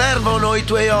cosa servono i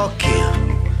tuoi occhi,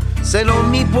 se non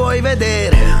mi puoi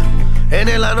vedere? E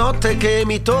nella notte che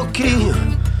mi tocchi,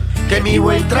 che mi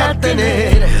vuoi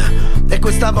trattenere? E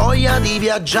questa voglia di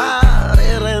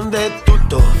viaggiare rende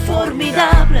tutto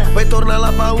formidabile. Poi torna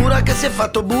la paura che si è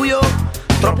fatto buio,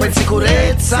 troppa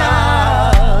insicurezza.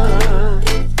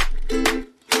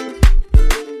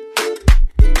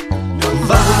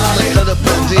 Vale strada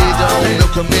perdita,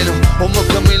 un mio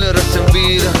cammino resta in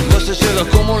vita. Você chega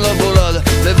como la volada,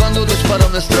 levando luz para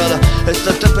minha estrada.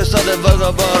 Esta tempestade vai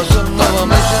acabar, só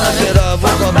novamente nascerá. Vou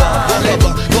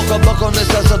acabar com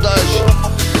esta saudade.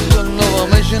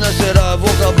 Novamente nascerà, vou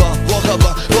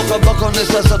acabar con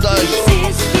questa saudade.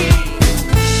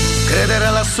 Credere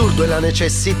all'assurdo e la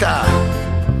necessità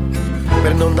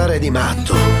per non dare di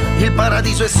matto. Il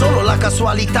paradiso è solo la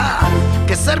casualità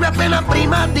che serve appena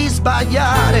prima di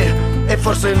sbagliare. E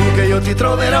forse è lì che io ti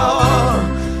troverò,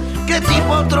 che ti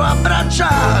potrò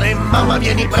abbracciare. Mamma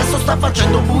vieni presto, sta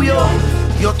facendo buio,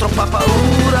 io ho troppa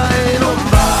paura e non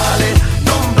vale,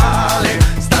 non vale.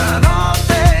 Stanotte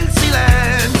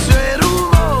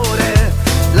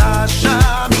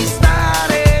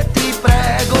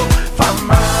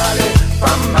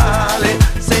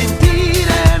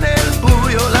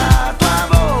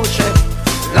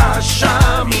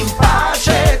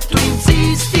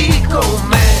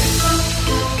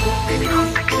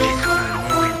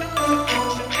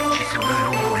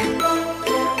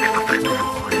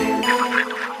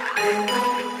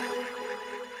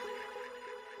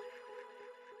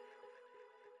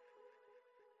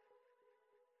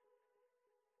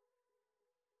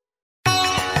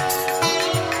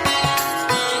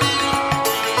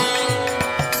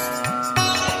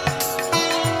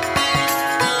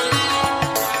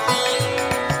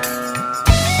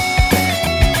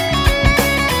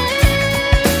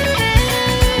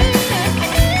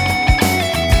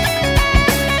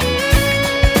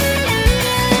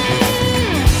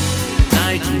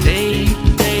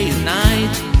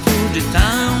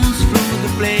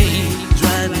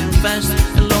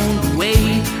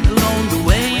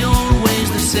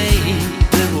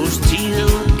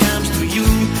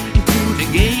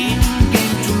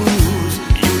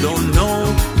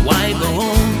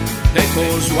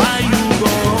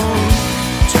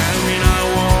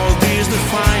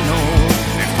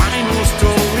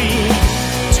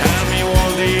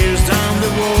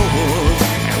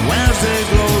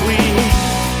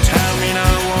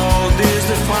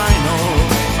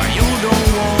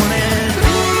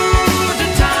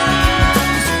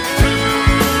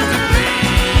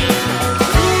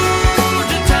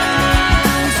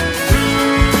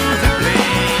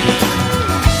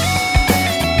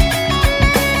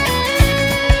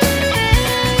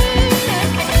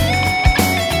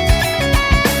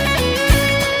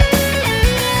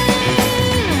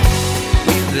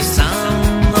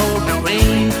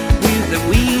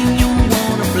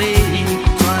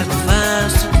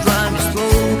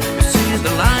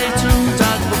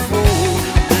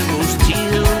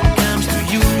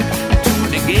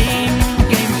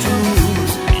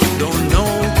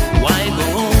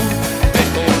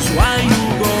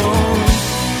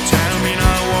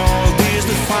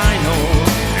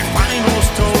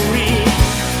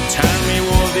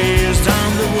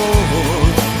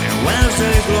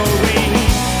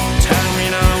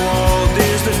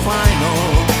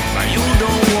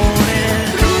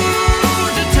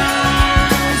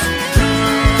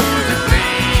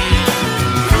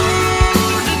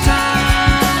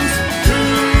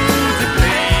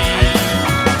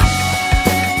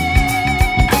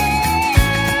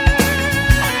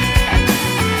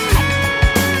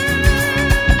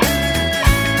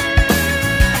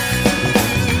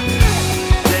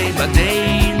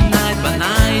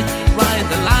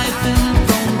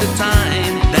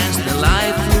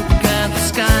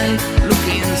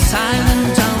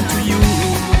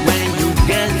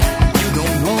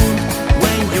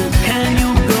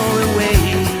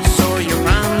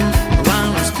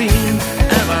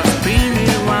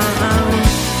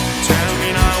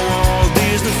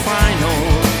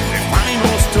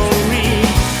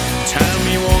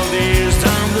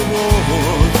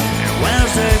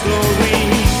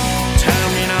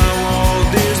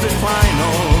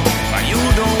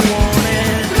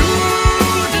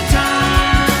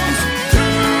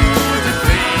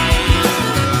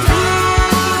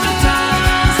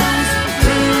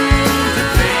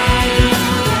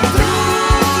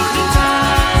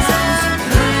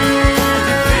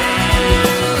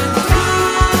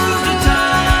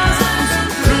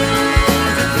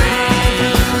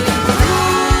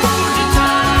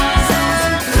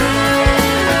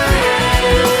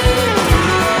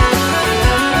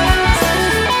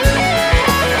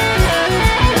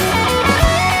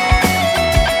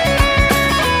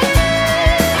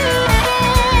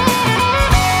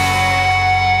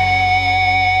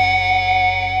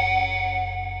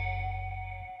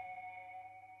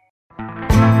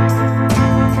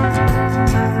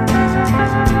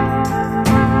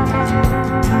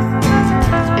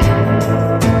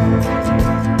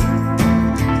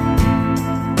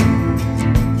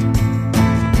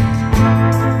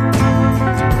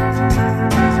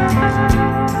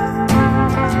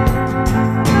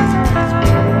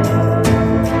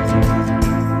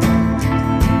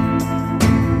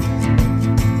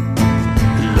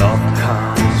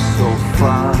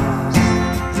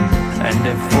and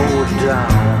then fall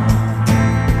down.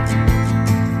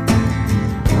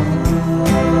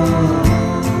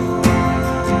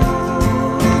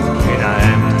 In an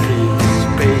empty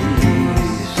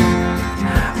space,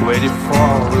 waiting for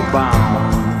a rebound.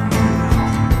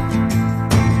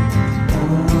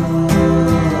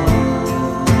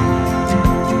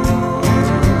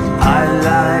 I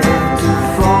like to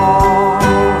fall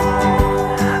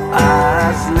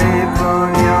asleep on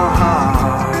your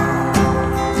heart.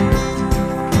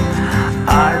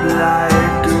 I'd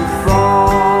like to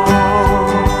fall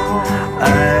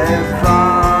apart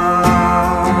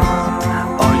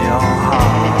on your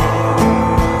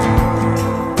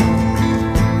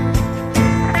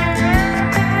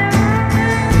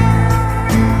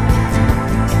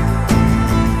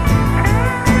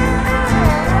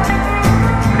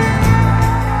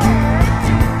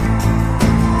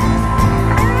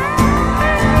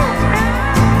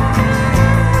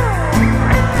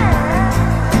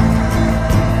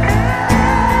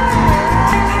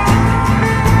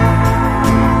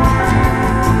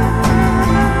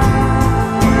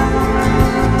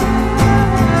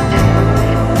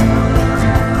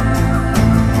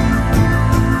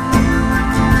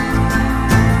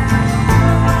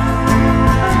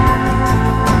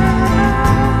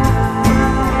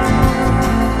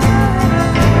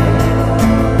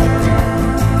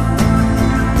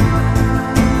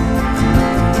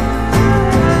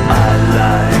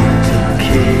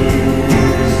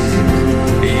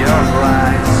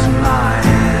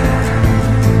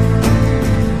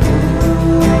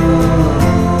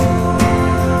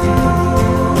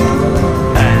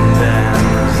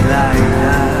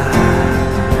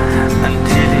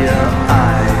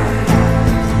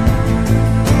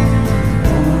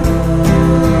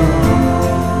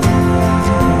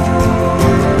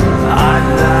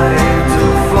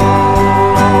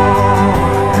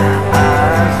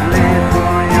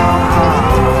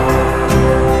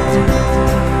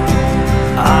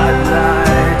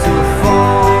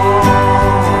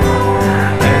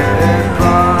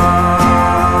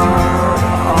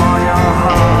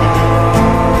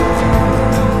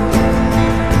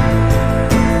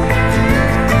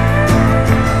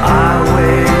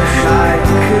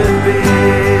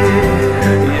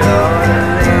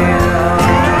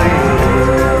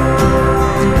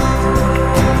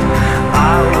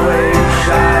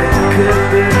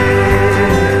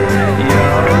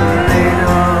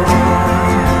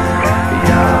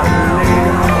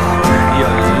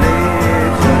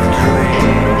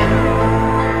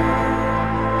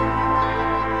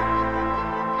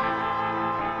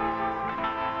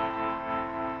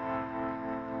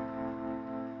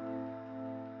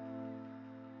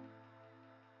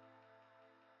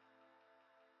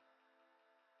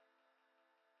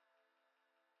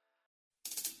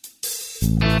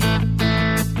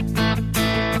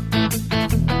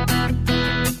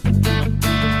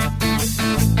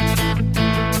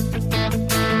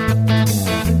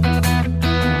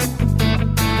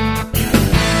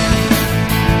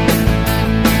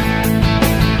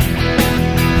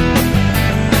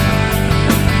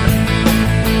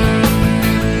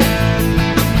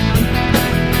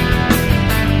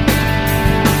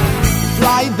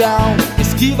down e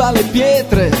schiva le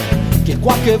pietre, che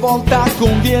qualche volta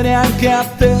conviene anche a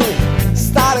te.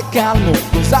 Stare calmo,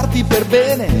 dosarti per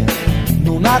bene,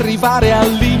 non arrivare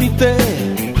al limite.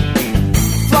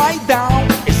 Fly down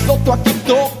e sotto a chi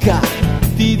tocca,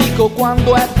 ti dico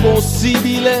quando è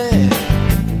possibile.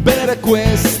 Bere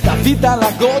questa vita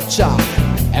alla goccia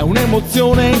è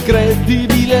un'emozione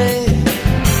incredibile.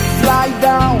 Fly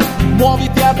down,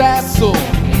 muoviti adesso,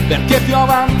 perché più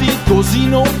avanti così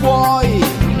non puoi.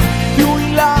 Più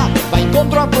in là, vai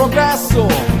incontro al progresso,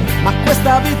 ma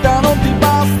questa vita non ti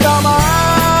basta mai.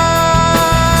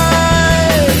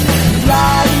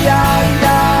 Fly, fly,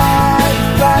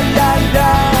 fly, fly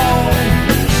down.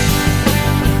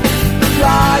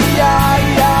 Fly,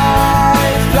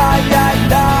 fly, fly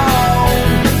down.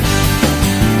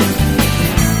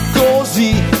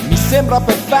 Così mi sembra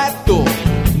perfetto,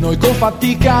 noi con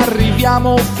fatica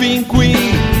arriviamo fin qui.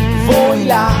 Voi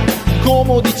là,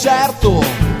 comodi certo,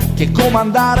 che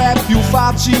comandare è più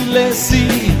facile, sì.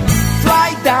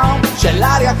 Fly down, c'è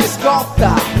l'aria che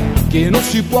scotta, che non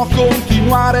si può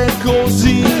continuare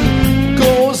così.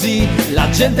 Così la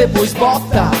gente poi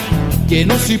sbotta, che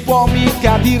non si può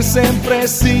mica dir sempre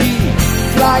sì.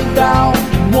 Fly down,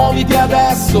 muoviti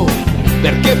adesso,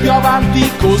 perché più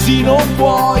avanti così non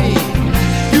puoi.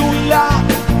 Più in là,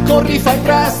 corri, fai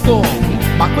presto,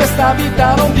 ma questa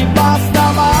vita non ti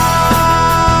basta mai.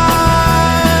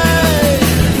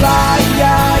 Fly,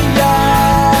 fly,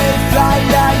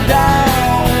 fly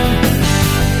down.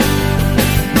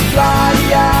 Fly,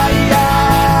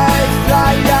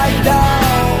 fly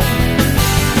down.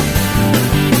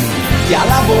 Che a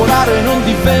lavorare non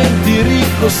diventi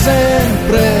ricco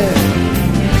sempre.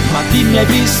 Ma dimmi hai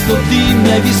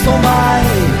visto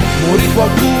mai morì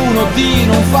qualcuno di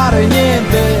non fare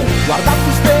niente? Guarda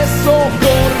tu stesso,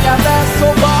 corri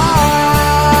adesso, vai.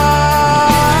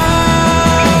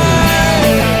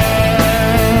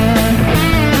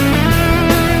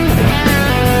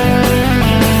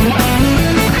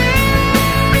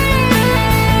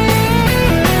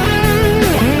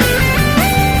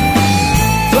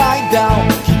 Fly down,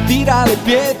 chi tira le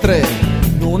pietre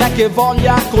non è che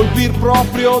voglia colpir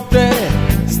proprio te.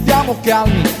 Stiamo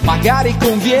calmi, magari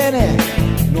conviene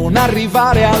non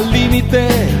arrivare al limite.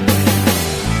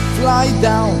 Fly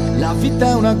down, la vita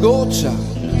è una goccia,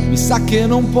 mi sa che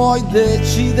non puoi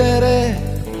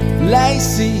decidere. Lei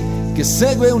sì, che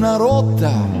segue una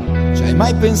rotta, ci hai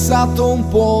mai pensato un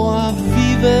po' a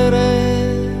vivere?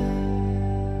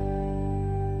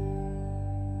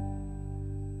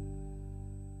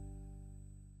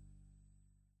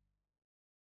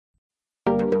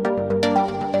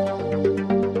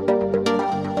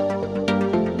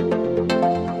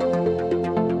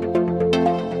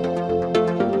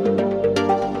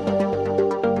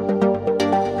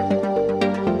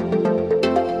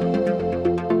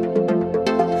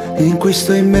 In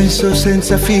questo immenso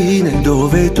senza fine,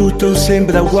 dove tutto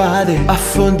sembra uguale,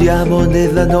 affondiamo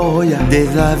nella noia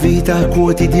della vita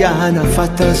quotidiana,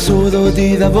 fatta solo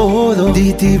di lavoro,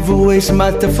 di TV e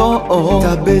smartphone,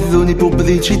 tabelloni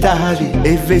pubblicitari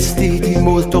e vestiti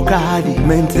molto cari,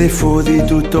 mentre fuori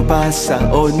tutto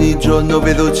passa ogni giorno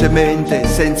velocemente,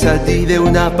 senza dire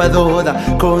una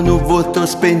parola, con un volto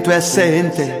spento e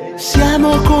assente.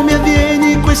 Siamo come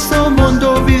alieni in questo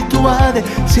mondo virtuale,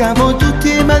 siamo tutti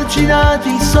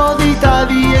emarginati,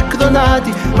 solitari e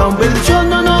clonati, ma un bel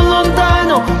giorno non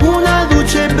lontano una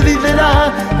luce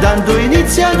brillerà, dando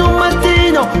inizio ad un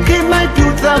mattino che mai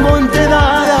più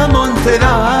tramonterà, tramonterà.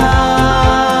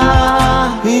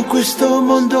 In questo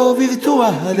mondo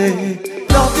virtuale,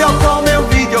 proprio come un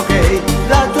videogame,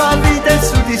 la tua vita è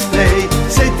su display,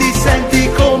 se ti senti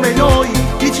come noi,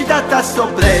 dici da tasto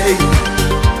play.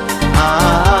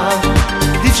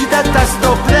 Dici da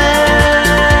tasto play.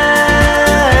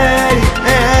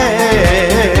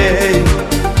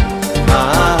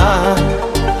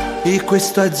 In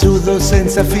questo azzurro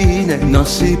senza fine non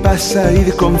si passa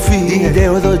il confine,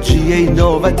 ideologie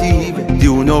innovative di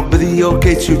un oblio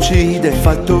che ci uccide,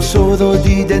 fatto solo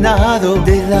di denaro,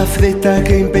 della fretta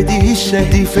che impedisce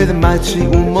di fermarci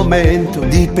un momento,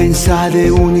 di pensare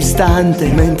un istante,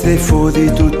 mentre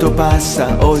fuori tutto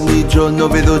passa ogni giorno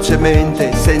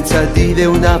velocemente, senza dire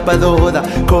una parola,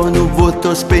 con un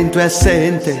volto spento e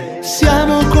assente.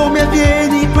 Siamo come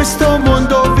alieni in questo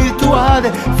mondo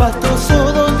virtuale, fatto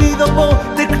solo di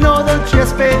robot, tecnologia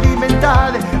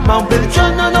sperimentale, ma un bel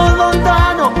giorno non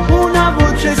lontano una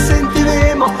voce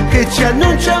sentiremo che ci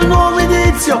annuncia un nuovo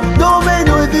inizio, dove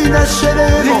noi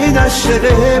rinasceremo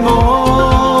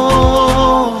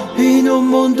in un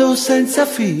mondo senza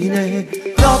fine,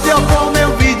 proprio come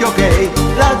un videogame,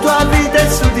 la tua vita è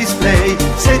su display,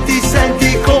 se ti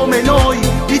senti come noi,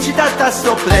 dici da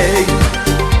tasto play.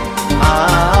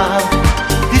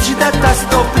 Dici da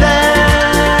tasto play.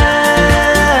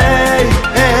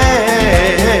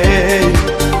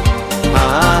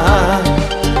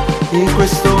 In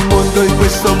questo mondo, in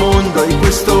questo mondo, in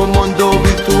questo mondo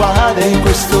virtuale, in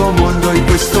questo mondo, in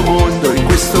questo mondo, in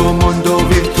questo mondo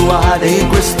virtuale, in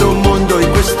questo mondo, in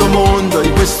questo mondo,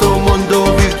 in questo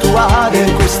mondo virtuale,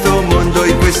 in questo mondo,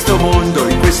 in questo mondo,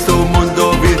 in questo mondo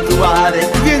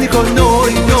virtuale. Vieni con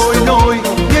noi, noi,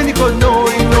 vieni con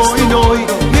noi, noi,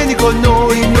 vieni con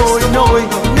noi, noi,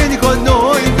 vieni con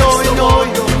noi, noi,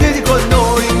 vieni con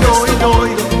noi,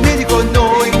 noi, vieni con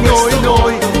noi,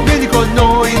 noi, vieni con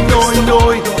noi,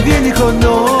 noi, vieni con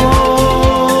noi,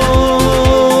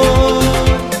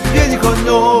 vieni con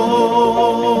noi.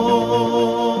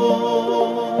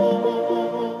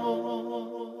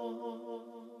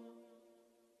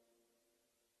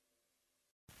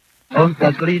 Un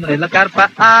calcolino nella carpa,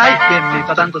 ai, che mi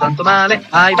fa tanto tanto male,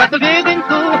 ai, batto il piede in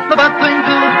su, lo batto in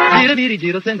giù, giro mi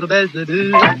rigiro, sembro Belzebù,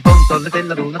 conto le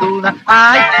stelle duna,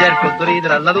 ai, cerco di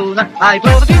sorridere alla luna, ai,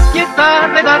 provo di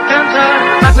schiettare da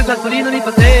cantare, ma quel calcolino mi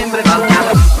fa sempre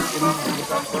balzare.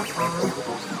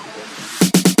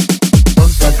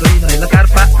 Un calcolino nella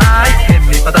carpa, ai, che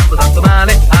mi fa tanto tanto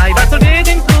male, ai, batto il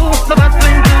piede in su, lo batto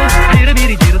in giù, giro mi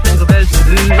rigiro, sembro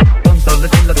Belzebù, conto le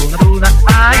stelle duna,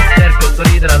 ai, cerco di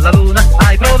sorridere alla luna,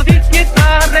 ai, provo di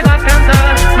schiettare da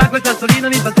cantare, ma quel calcolino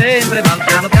mi fa sempre mal,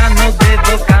 piano piano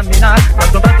devo camminare,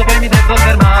 quando passo poi mi devo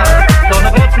fermare,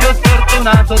 sono proprio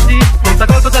sfortunato. sfortunato sì, senza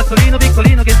colpo sassolino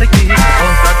piccolino che sei qui. Ho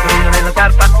un sassolino nella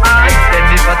scarpa, ai, che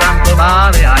mi fa tanto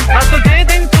male, ai. Fatto il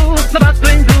piede in su, lo batto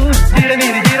in giù, giro e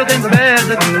mi rigiro dentro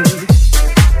verde blu.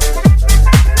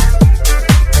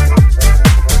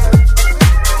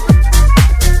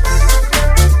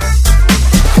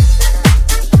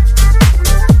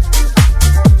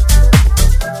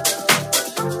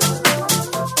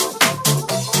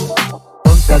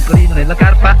 Sassolino nella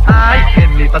carpa, ai, che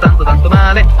mi fa tanto tanto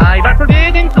male, ai, batto il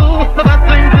piede in su, lo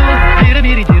batto in giù, giro e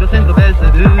mi rigiro sento bel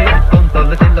sedù, conto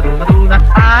le stelle ad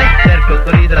una, ai, cerco di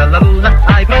sorridere alla luna,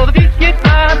 ai, provo a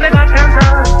picchiettare ma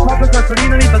cantare, ma quel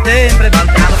sassolino mi fa sempre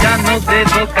mal, piano piano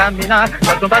devo camminare,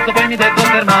 faccio un passo poi mi devo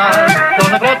fermare,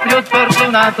 sono proprio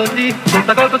sfortunato sì,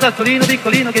 senza colpo sassolino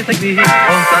piccolino che sei qui,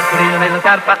 ho un sassolino nella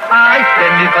carpa, ai, che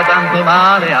mi fa tanto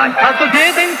male, ai, batto il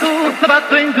piede in su, lo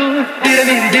batto in giù, giro e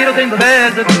mi rigiro sento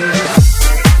bel sedù.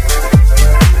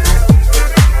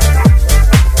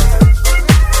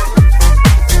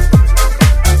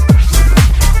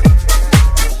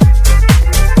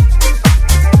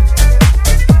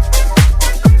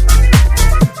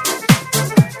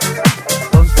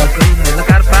 Un sassolino nella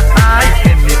carpa, ai,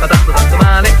 che mi fa tanto tanto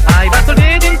male, ai, batto il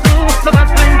piede in su, lo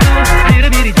batto in giù, giro e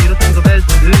mi rigiro sento bel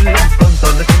sedù,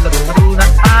 conto le stelle ad una,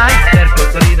 ai, cerco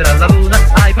di sorridere alla luna,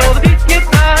 ai, provo a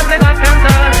picchiettarle da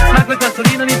cantare, ma quel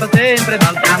sassolino mi fa sempre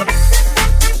mal, piano.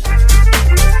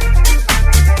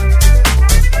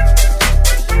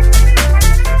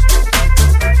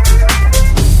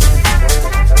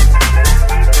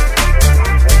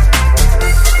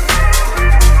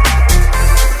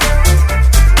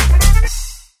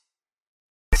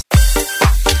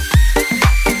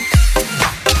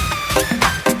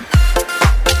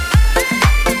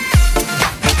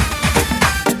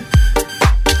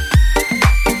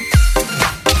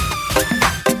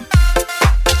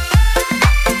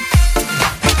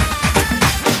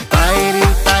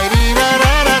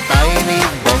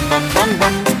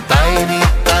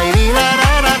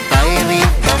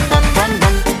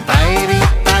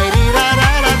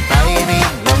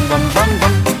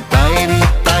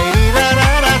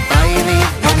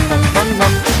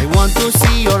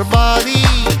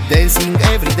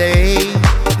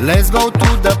 Let's go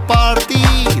to the party,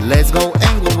 let's go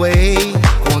and go away.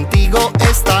 Contigo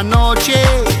esta noche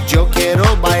yo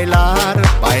quiero bailar,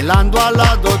 bailando al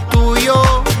lado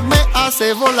tuyo me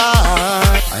hace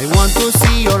volar. I want to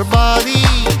see your body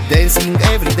dancing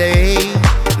every day.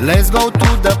 Let's go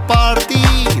to the party,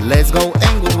 let's go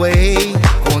and go away.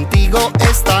 Contigo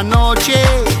esta noche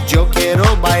yo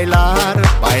quiero bailar,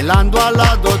 bailando al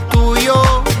lado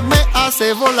tuyo me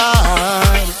hace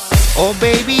volar. Oh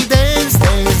baby, dance,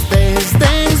 dance, dance,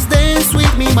 dance, dance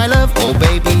with me, my love. Oh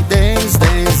baby, dance,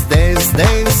 dance, dance,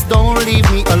 dance, don't leave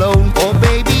me alone. Oh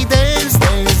baby, dance,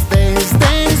 dance, dance,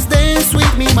 dance, dance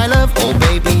with me, my love. Oh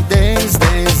baby, dance,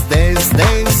 dance, dance,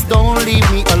 dance, don't leave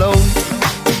me alone.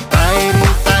 Tiny,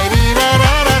 tiny, ra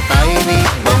ra ra, tiny,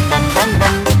 bum bum bum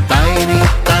bum, tiny,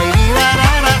 tiny, ra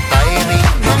ra ra, tiny,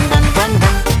 bum bum bum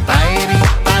bum, tiny,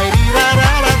 tiny, ra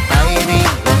ra ra, tiny,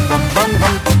 bum bum bum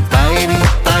bum, tiny,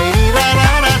 tiny, ra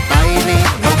ra ra, tiny,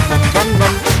 bum bum bum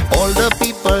bum. All the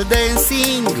people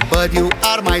dancing, but you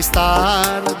are my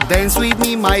star. Dance with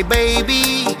me, my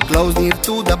baby, close near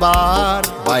to the bar.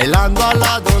 Bailando al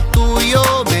lado tuyo,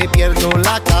 me pierdo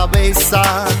la cabeza.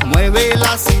 Mueve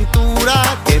la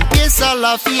cintura, que empieza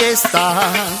la fiesta.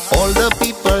 All the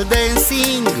people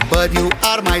dancing, but you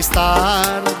are my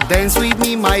star. Dance with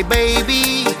me, my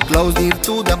baby, close near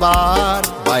to the bar.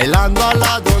 Bailando al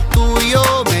lado tuyo,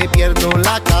 me pierdo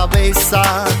la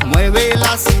cabeza. Mueve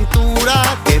la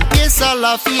cintura, que empieza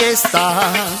la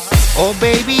fiesta. Oh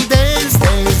baby, dance,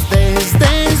 dance, dance,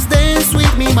 dance, dance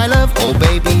with me, my love. Oh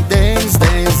baby, dance,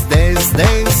 dance, dance,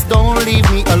 dance, don't leave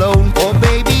me alone. Oh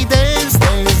baby, dance,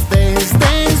 dance, dance,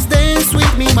 dance, dance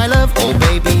with me, my love. Oh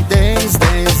baby, dance,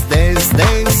 dance, dance,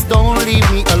 dance, don't leave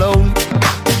me alone.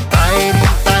 Tiny,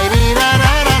 tiny, ra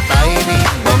ra ra, tiny,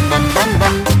 bum bum bum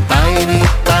bum, tiny,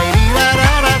 tiny, ra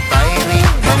ra ra, tiny,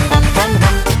 bum bum bum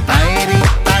bum, tiny,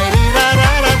 tiny, ra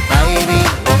ra ra, tiny,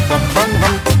 bum bum bum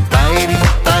bum, tiny,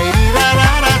 tiny, ra ra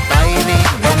ra, tiny,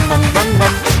 bum bum bum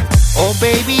bum. Oh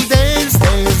baby, dance,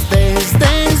 dance, dance,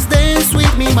 dance, dance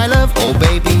with me, my love. Oh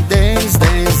baby, dance,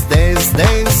 dance, dance,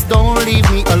 dance, don't leave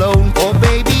me alone. Oh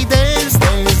baby, dance,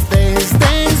 dance, dance,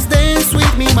 dance, dance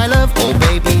with me, my love. Oh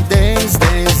baby, dance,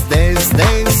 dance, dance,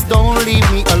 dance, don't leave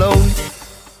me alone.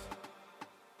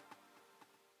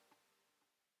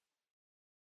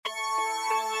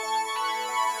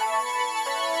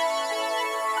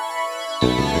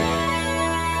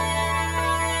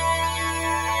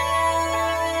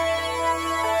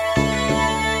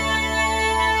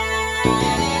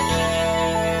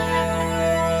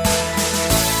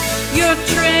 Your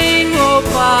train rolled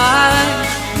by,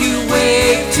 you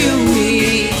waved to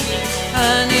me,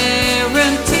 an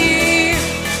errant tear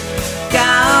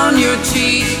down your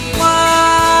cheek. Why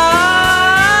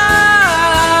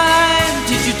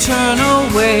did you turn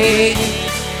away?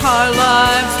 Our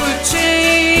lives were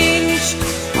changed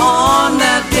on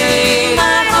that day.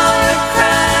 My heart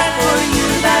cried for you,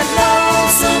 that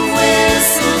lonesome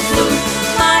whistle blew.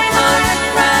 My heart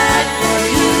cried for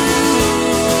you.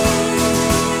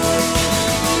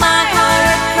 My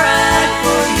heart cried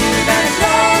for you, that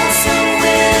lonesome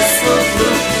whistle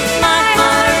blew. My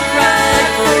heart cried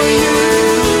for you.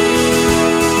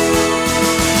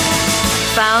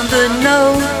 Found the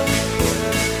note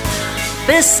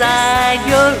beside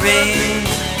your ring.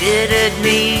 Did it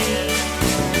mean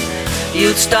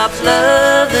you'd stop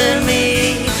loving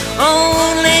me?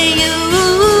 Only you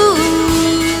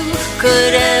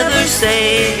could ever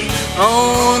say.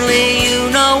 Only you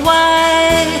know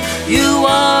why you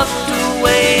walked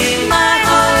away. My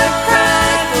heart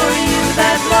cried for you,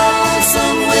 that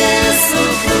lonesome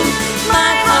whistle blew.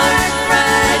 My heart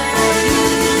cried for you.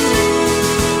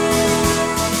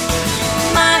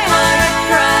 My heart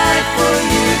cried for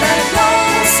you, that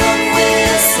lonesome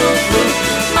whistle blew.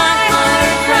 My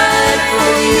heart cried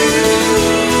for you.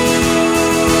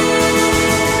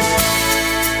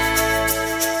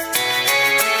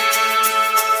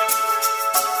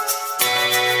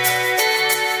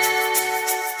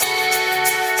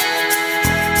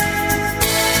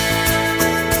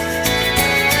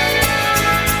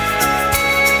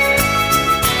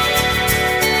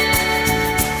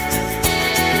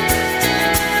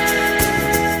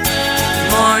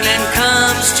 Morning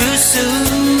comes too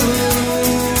soon.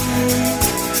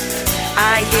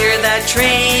 I hear that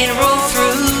train roll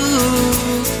through.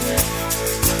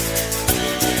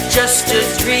 Just a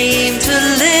dream to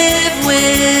live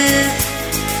with.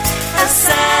 A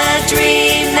sad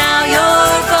dream, now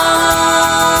you're gone.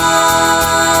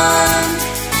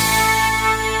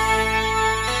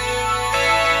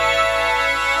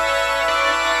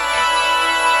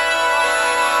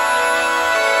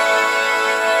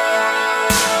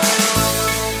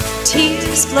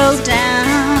 Tears flow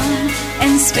down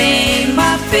and stain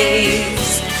my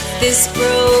face. This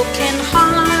broken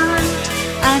heart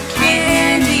I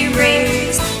can't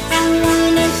erase. I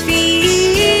wanna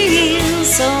feel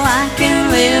so I can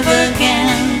live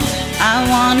again. I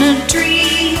wanna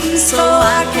dream so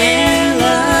I can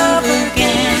love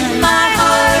again. My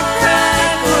heart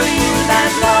cried for you,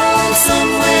 that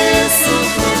lonesome whistle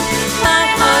blew. My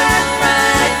heart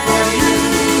cried for you.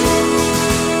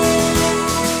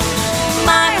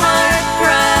 My heart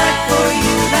cried for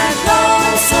you, that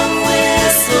lonesome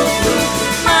whistle blew.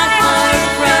 My heart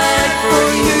cried for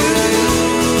you.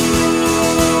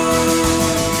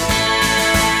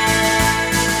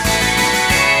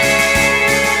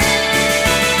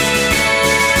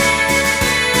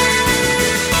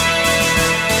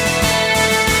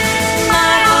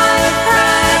 My heart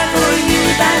cried for you,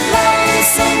 that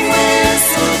lonesome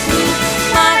whistle blew.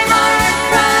 My heart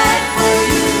cried for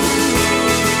you.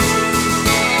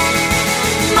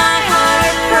 My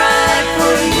heart cried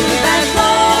for you, that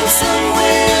lonesome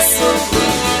whistle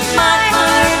blew. My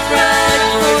heart cried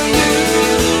for you.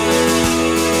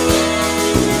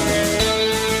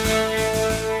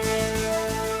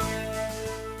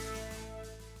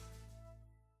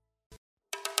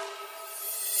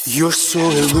 You're so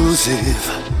elusive,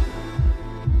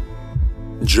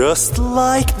 just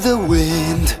like the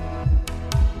wind.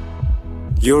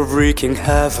 You're wreaking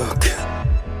havoc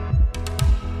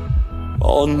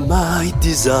on my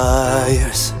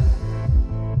desires.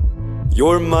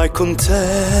 You're my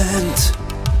content,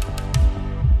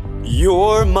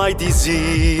 you're my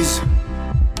disease.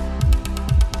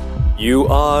 You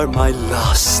are my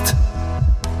lust,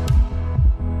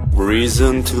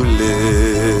 reason to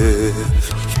live.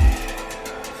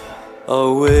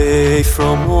 Away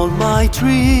from all my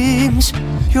dreams,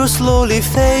 you're slowly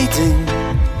fading.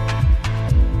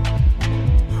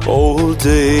 All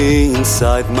day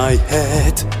inside my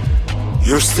head,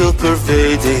 you're still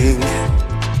pervading.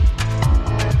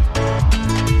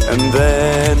 And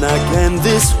then again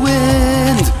this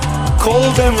wind,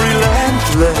 cold and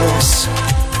relentless,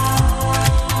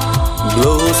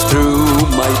 blows through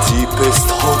my deepest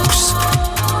hopes,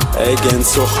 again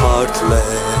so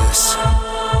heartless.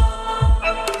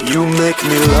 You make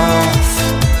me laugh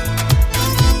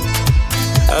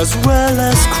as well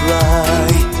as cry,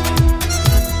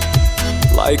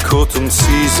 like autumn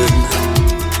season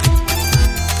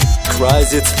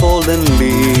cries its fallen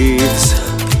leaves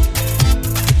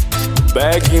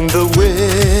back in the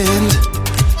wind.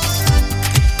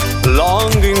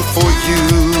 for you.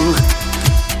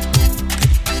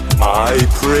 I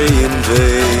pray in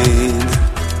vain,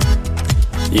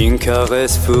 une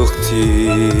caresse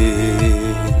furtive.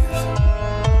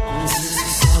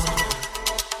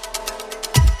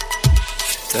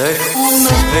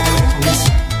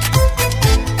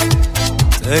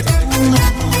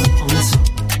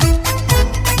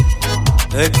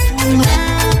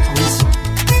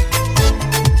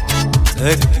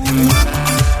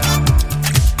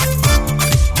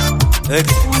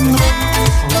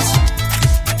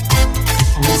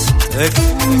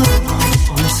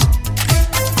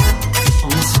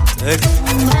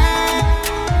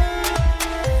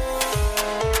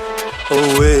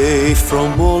 Away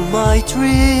from all my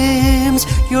dreams,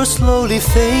 you're slowly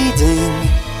fading.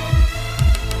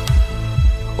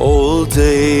 All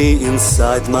day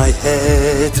inside my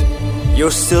head,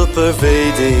 you're still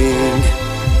pervading.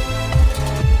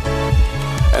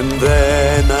 And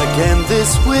then again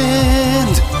this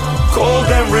wind, cold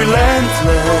and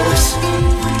relentless,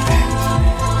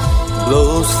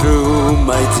 blows through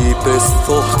my deepest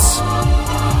thoughts,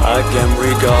 again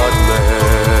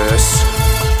regardless.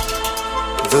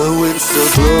 The wind still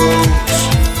blows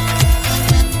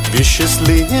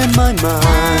viciously in my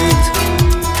mind,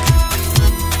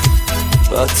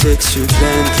 but takes you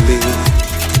gently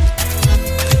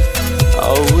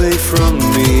away from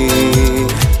me.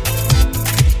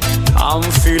 I'm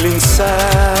feeling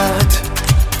sad,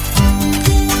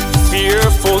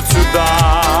 fearful to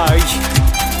die.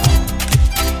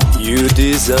 You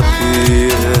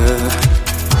disappear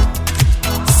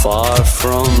far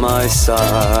from my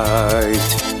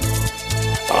sight.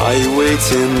 I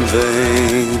wait in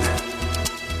vain,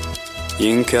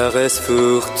 une caresse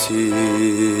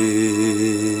furtive.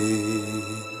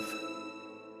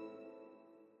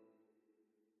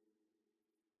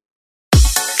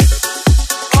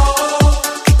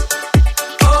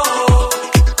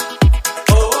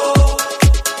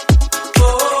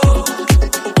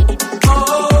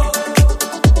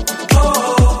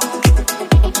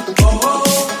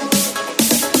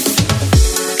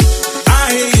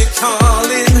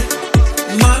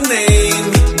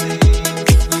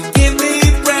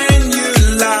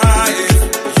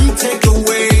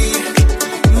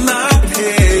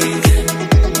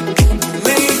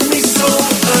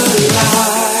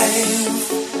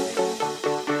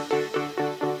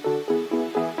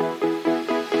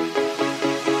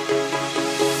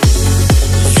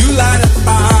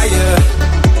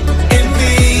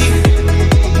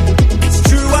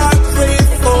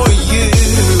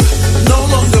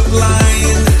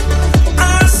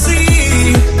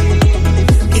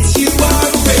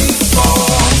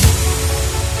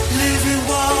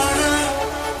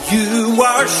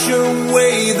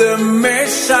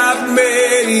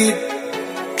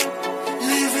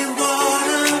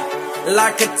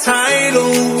 Like a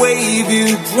tidal wave,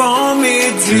 you draw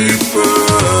me deeper.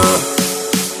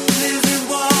 Living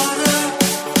water,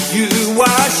 you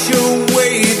wash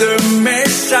away the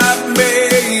mess I've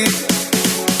made.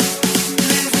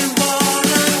 Living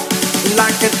water,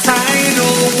 like a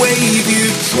tidal wave, you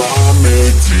draw me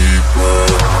deeper.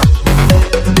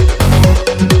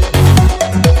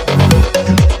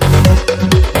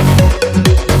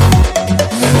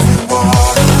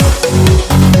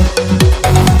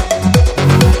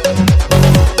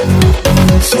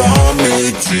 Draw me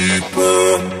deeper.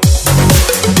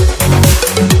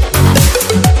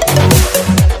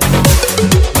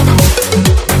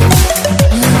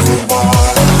 Living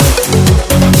water,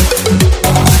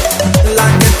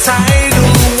 like a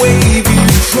tidal wave, you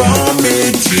draw me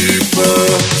deeper.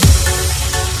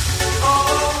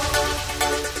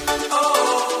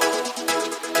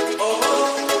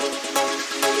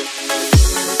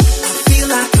 I feel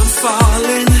like I'm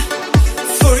falling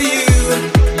for you.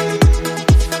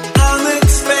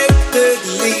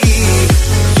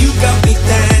 You got me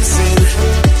dancing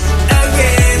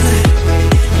again.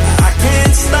 I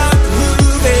can't stop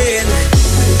moving.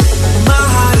 My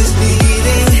heart is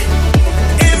beating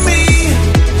in me.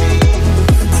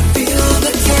 I feel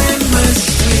the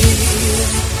chemistry.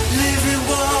 Living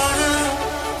water,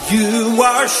 you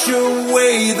wash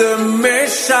away the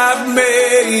mess I've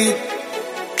made.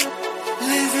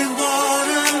 Living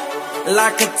water,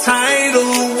 like a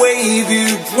tidal wave,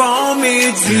 you draw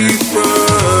me deeper.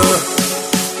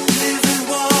 Living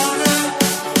water,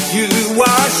 you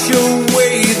wash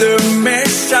away the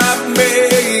mess I've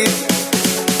made.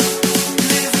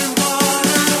 Living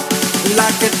water,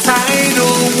 like a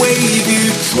tidal wave, you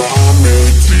draw me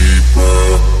deeper.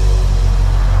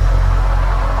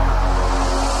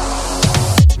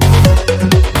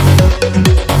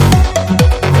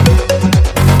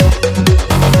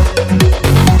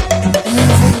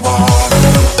 Living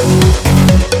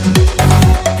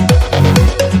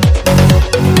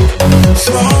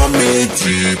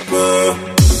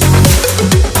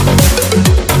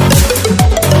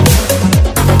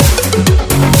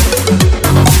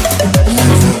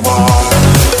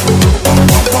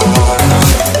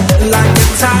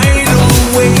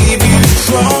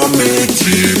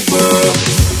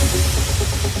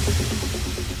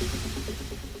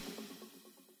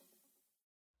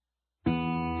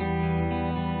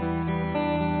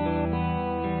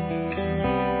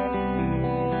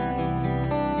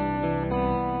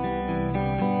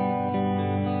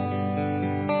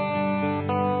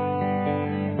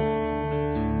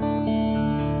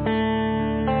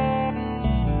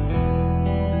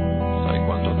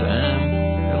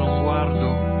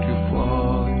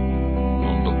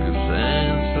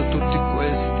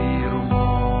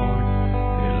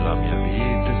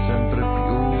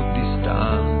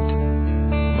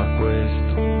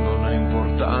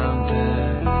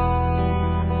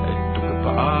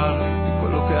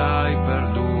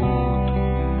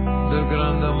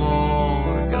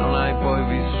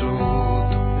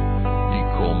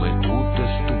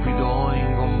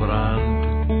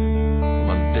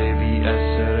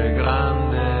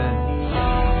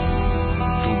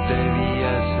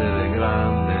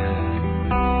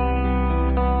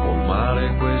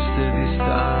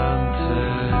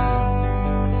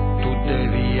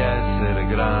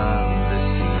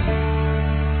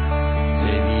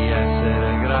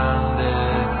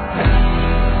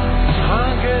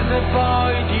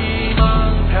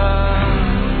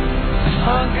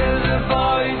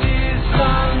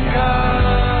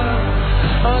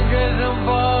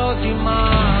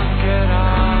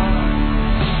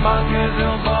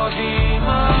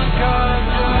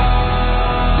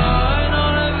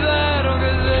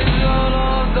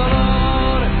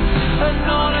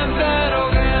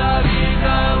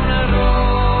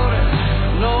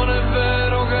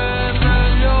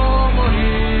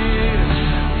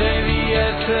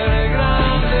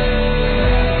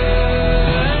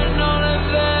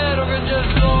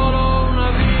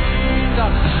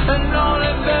E non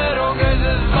è vero che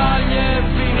se sbagli è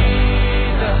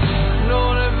finita,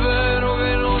 non è vero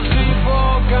che non si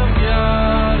può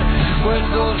cambiare,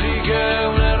 questo sì che è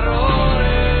un errore.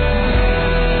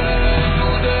 Tu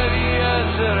devi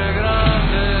essere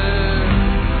grande,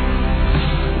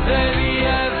 devi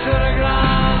essere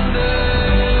grande,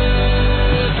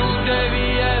 tu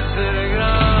devi essere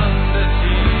grande,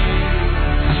 sì.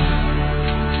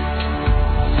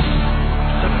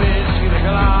 Sapessi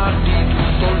regalarti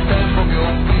tutto il tempo che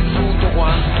ho vissuto,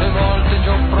 quante volte ci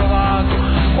ho provato,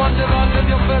 quante volte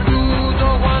ti ho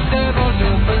perduto, quante volte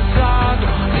ho pensato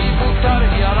di buttare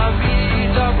via la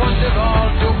vita, quante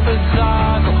volte ho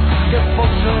pensato che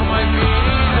fosse ormai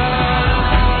finita.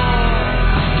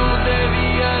 Tu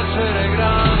devi essere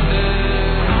grande,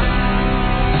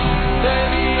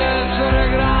 devi essere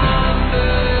grande,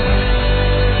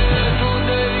 tu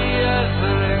devi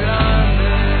essere grande.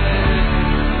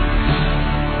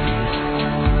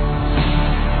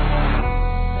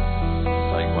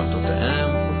 Sai quanto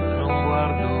tempo che non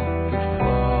guardo più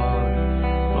fuori,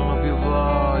 non ho più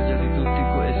voglia di tutti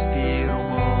questi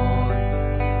rumori,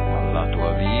 ma la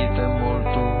tua vita è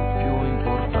molto più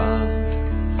importante,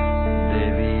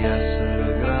 devi essere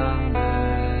grande.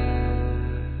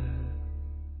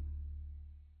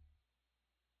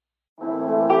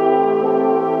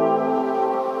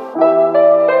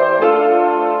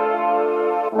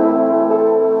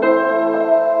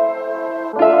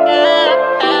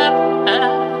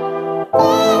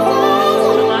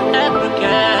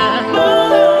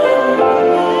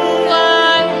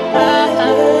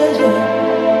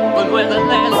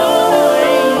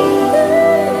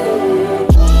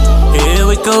 Here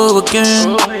we go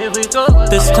again.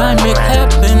 This time it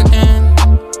happened in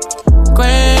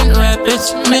Grand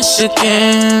Rapids,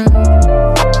 Michigan.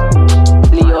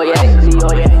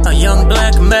 A young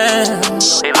black man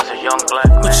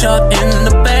was shot in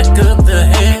the back of the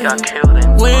head.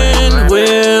 When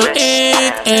will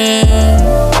it end?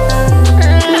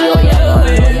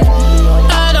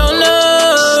 I don't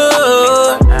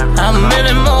know how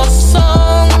many more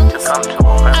songs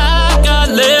I got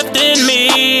left in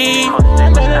me,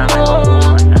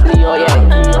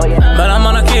 but I'm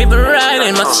gonna keep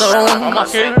writing my song,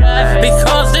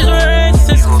 because this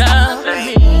racist kind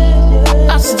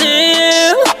are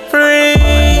still free.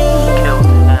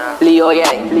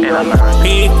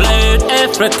 He fled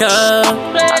Africa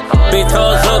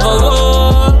because of a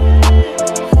war,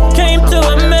 came to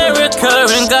America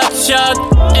and got shot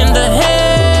in the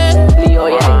head.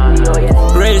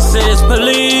 Racist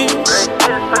police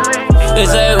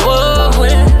is at war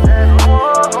with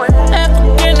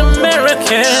African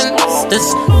Americans.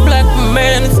 This black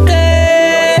man is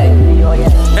dead,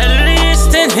 at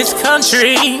least in his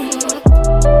country.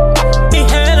 He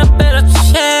had a better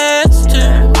chance to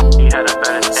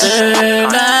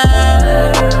survive,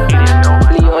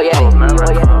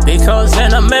 because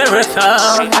in America,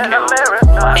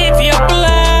 if you're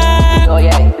black,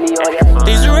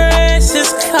 these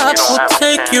racist cops will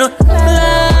take your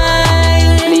life.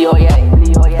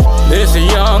 This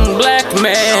young black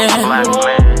man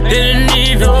didn't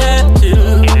even have to.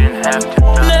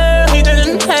 No, he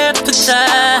didn't have to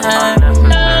die.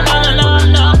 No.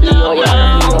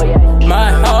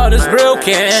 My heart is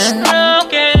broken,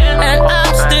 and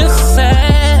I'm still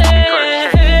sad.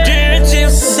 Did you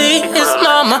see his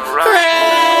mama cry?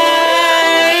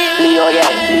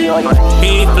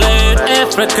 He fled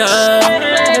Africa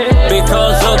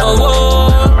because of a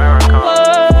war,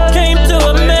 came to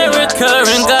America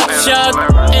and got shot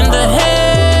in the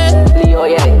head.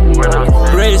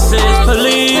 Racist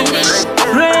police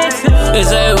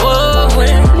is at war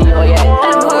with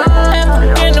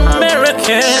African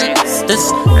Americans.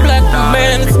 This black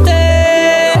man is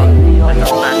dead.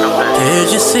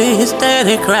 Did you see his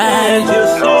daddy cry?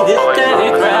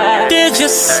 Did you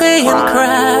see him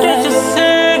cry?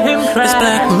 This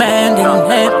black man didn't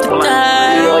have to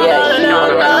die.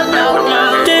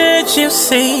 Did you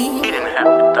see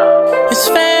his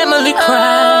family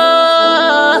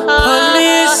cry?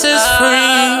 Police is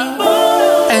free,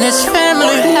 and his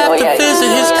family have to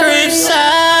visit his graveside.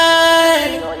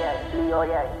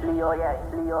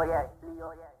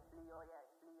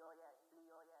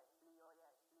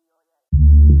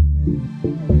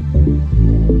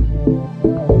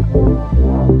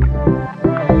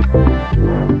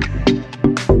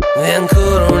 E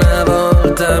ancora una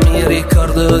volta mi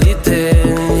ricordo di te,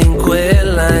 in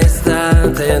quella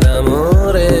estate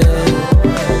d'amore,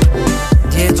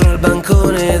 dietro al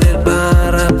bancone del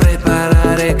bar a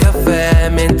preparare caffè,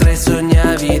 mentre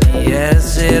sognavi di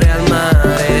essere al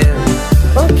mare.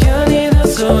 Occhiali da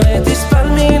sole, ti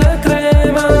spalmi la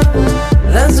crema,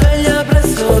 la sveglia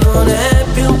presto non è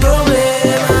più un problema.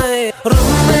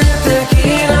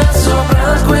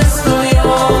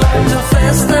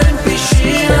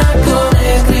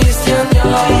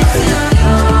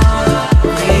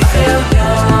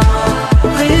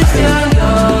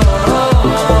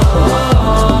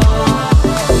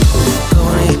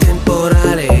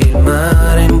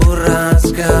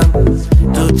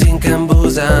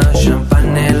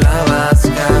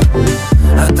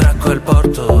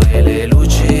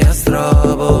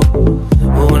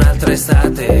 sempre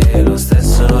estate, lo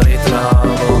stesso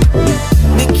ritrovo.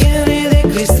 Bicchieri di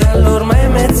cristallo ormai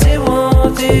mezzi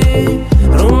vuoti,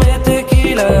 rum e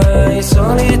tequila, i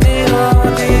soliti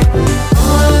noti.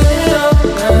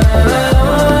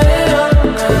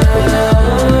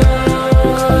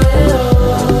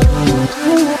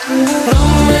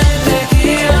 Rum e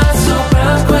tequila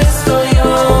sopra questo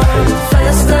yacht,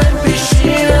 festa in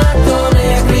piscina con i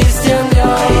Christian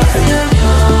Dior.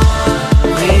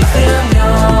 Christian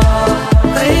Dior,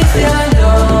 Christian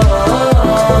Dior.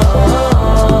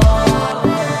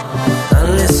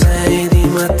 Alle 6 di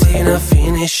mattina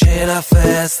finisce la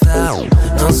festa,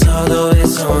 non so dove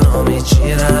sono, mi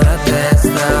gira la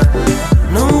testa.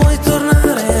 Non vuoi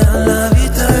tornare alla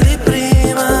vita di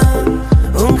prima?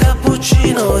 Un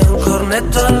cappuccino e un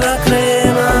cornetto alla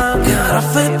crema,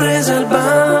 caffè presa al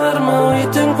bar,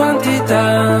 mojito in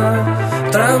quantità,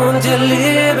 tramonti e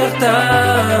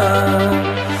libertà.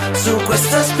 Su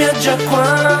questa spiaggia qua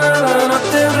la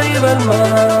notte arriva al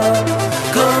mare,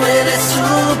 come le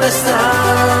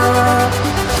superstar.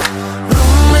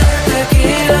 Rum e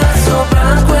tequila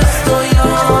sopra questo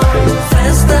yacht,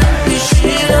 festa in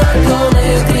piscina con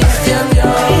il Christian Dior.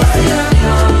 Christian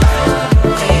Dior,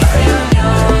 Christian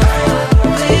Dior,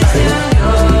 Christian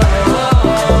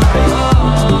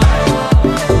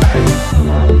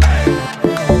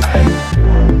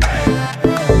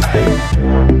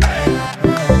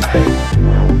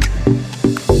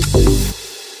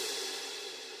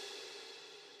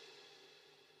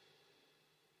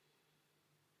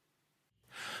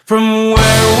From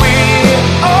where we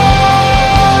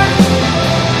are,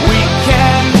 we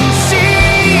can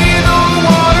see the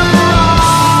water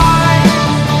rise.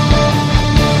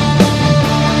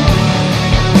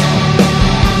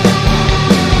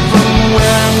 From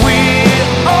where we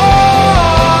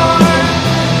are,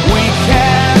 we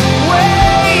can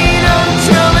wait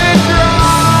until it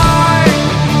dries.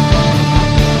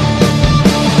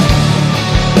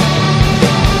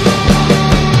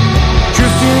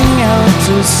 Drifting out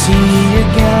to sea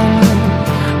again,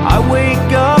 I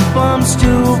wake up, I'm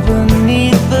still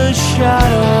beneath the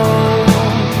shadow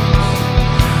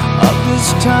of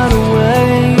this tidal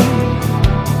wave.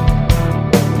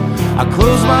 I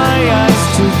close my eyes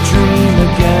to dream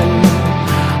again,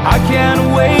 I can't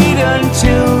wait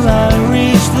until I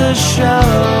reach the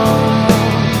shallows,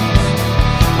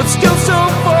 but still so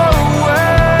far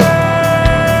away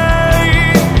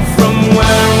from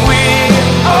where we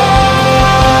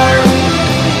are.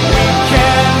 We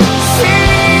can see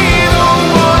the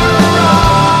water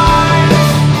rise.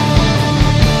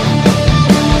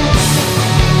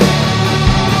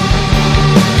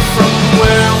 From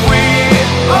where we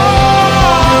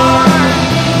are,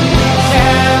 we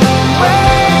can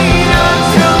wait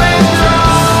until it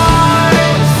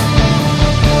dries.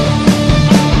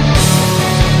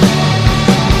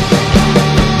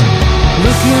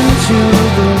 Look into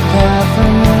the path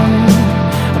I'm in,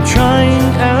 I'm trying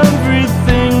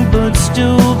everything, but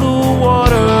still the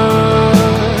water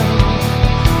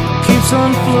keeps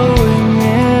on flowing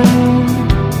in.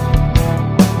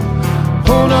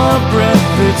 Hold our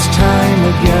breath, it's time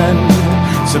again.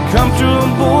 So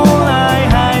comfortable, I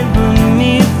hide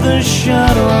beneath the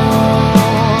shadow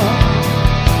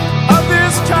of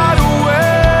this tidal wave.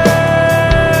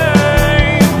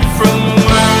 From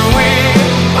where we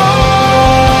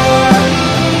are,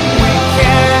 we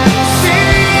can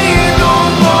see the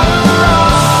water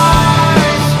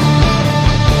rise.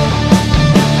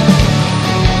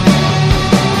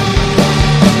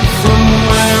 From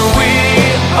where we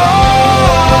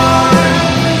are,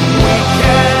 we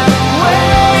can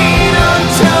wait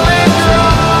until it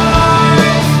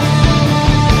dries.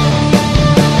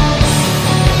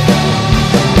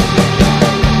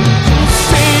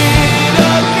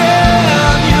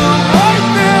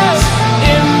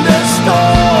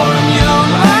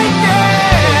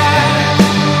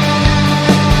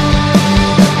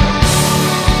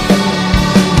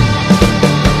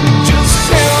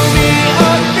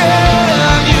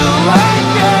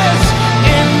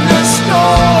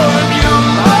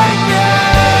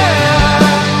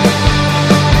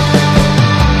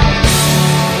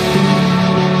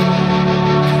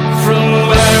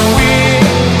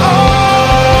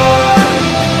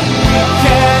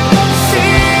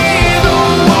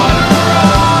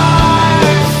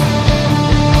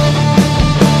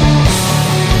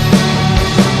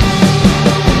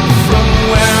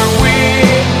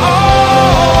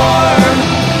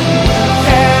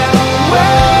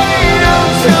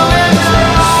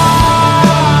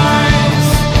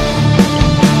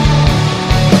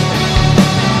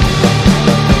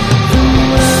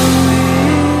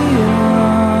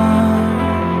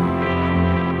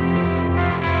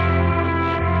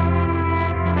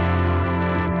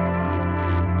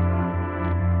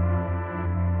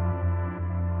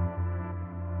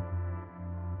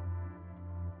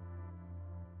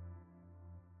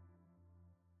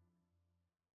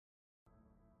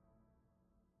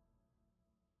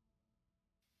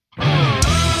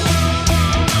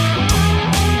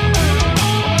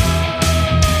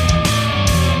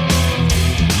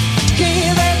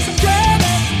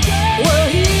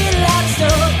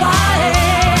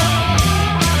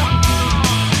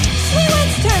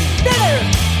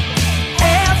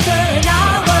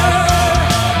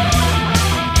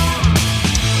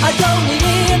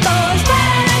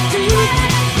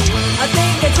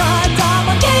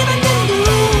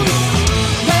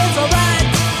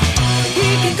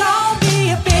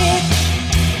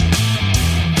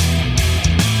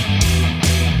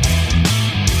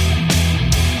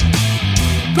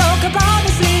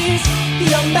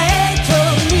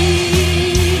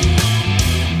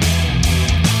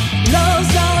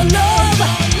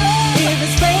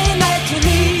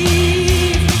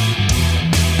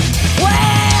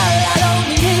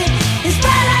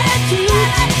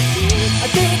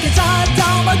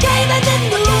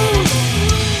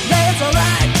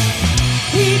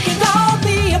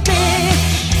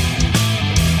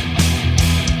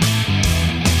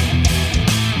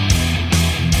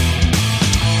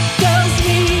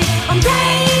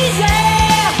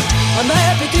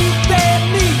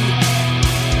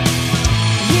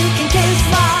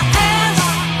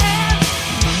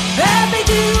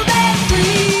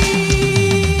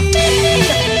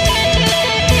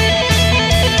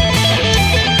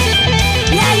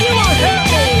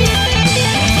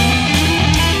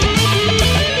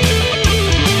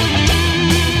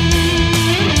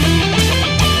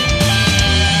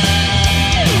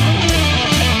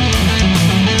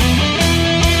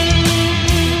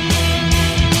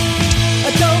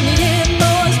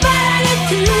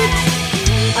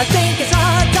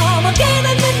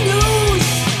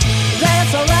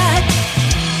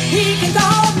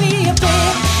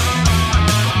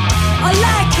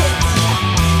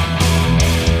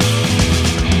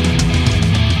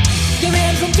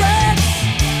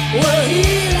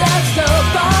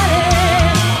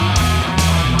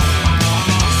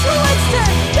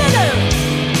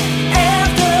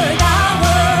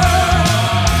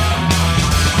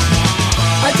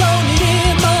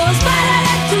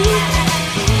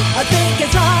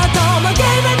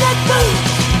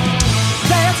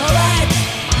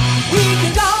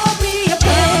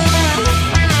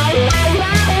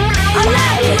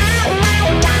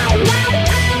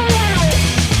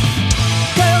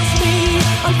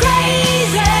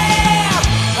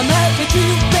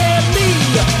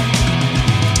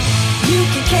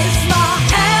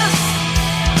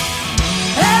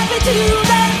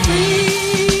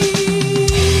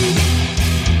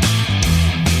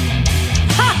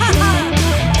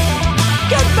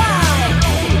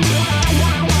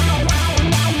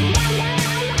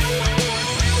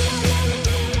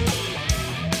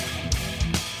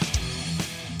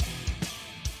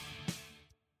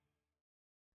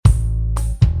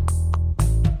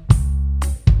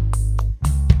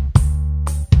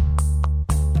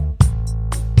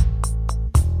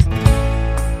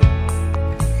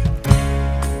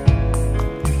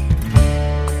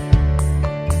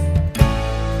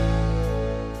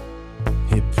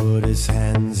 his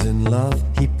hands in love,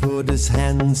 he put his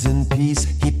hands in peace,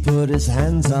 he put his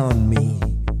hands on me.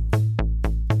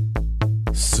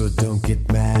 So don't get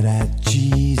mad at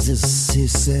Jesus, he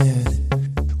said,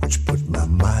 which put my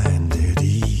mind at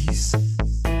ease.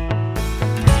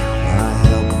 I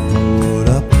helped put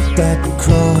up that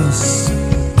cross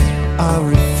I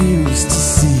refuse to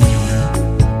see.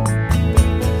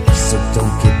 So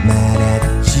don't get mad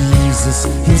at Jesus,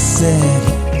 he said,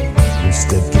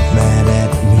 instead get mad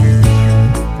at me.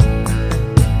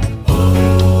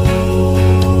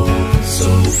 Oh, so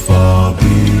far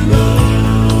below.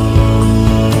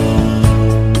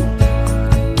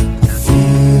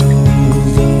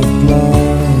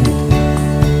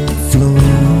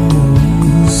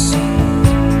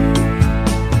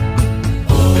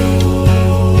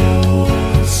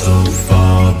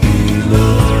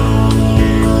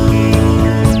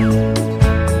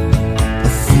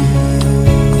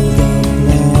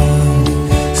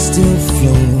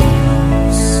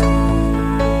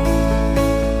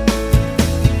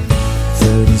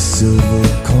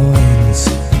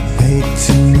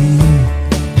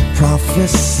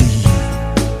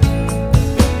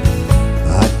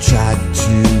 I tried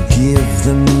to give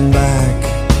them back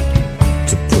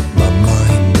to put my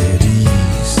mind at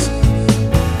ease.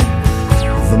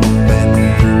 The men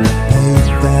who paid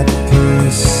that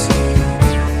price,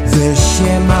 they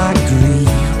share my greed.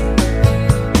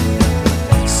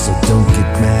 So don't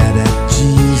get mad at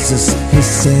Jesus, he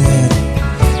said,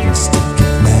 instead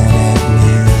get mad at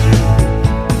me.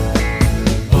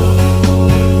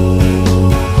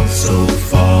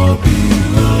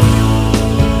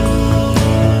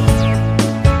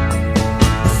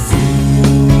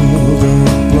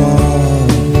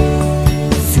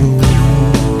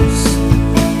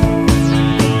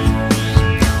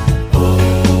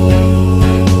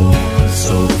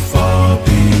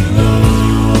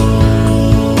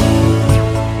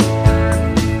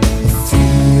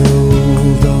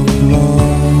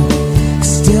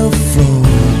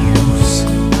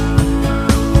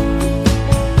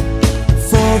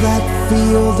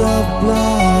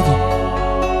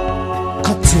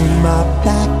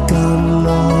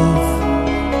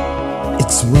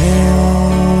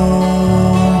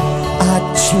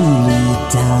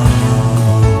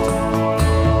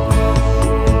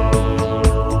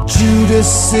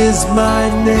 This is my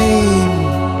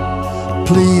name,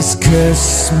 please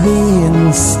curse me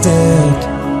instead.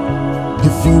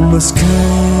 If you must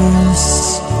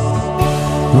curse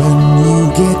when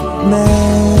you get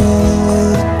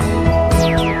mad.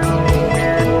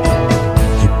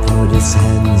 He put his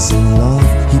hands in love,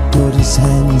 he put his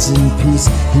hands in peace,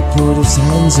 he put his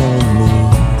hands on me.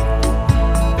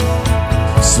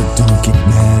 So don't get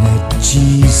mad at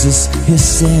Jesus, he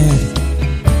said,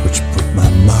 which put my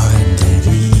mind at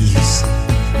ease.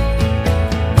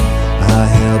 I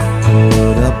helped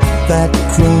put up that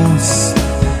cross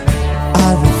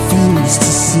I refuse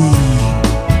to see.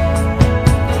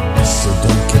 So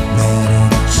don't get mad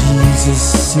at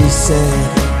Jesus, he said,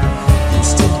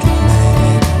 instead get mad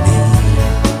at me.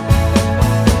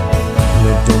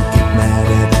 No, don't get mad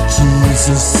at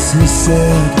Jesus, he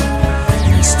said,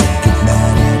 instead get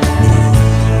mad at me.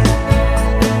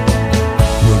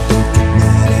 No, don't get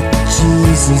mad at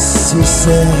Jesus, he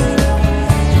said,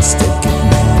 instead get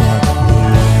mad at me.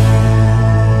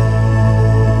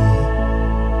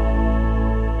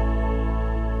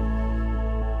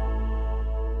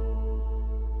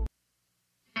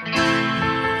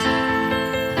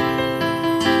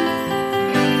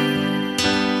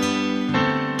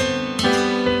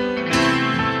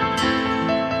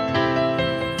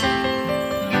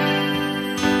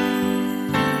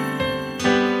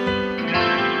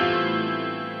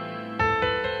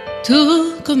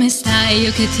 Tu come stai?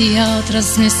 Io che ti ho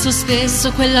trasmesso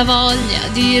spesso quella voglia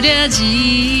di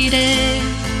reagire.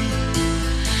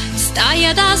 Stai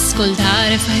ad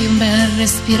ascoltare, fai un bel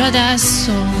respiro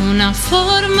adesso, una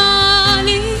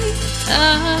formalità.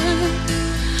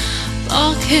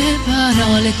 Poche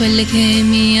parole, quelle che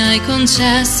mi hai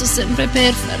concesso, sempre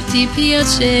per farti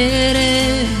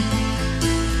piacere.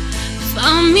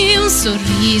 Fammi un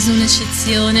sorriso,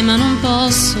 un'eccezione, ma non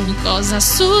posso, cosa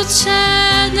succederà?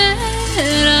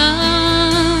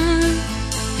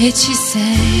 E ci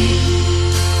sei,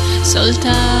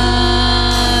 soltanto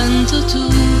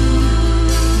tu.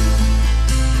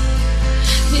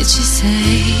 E ci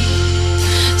sei,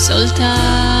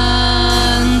 soltanto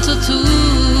tu.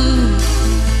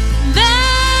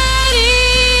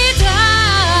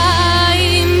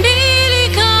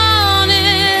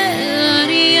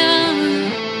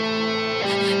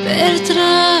 Per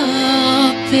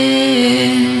troppe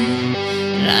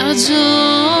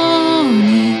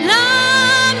ragioni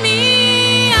la mia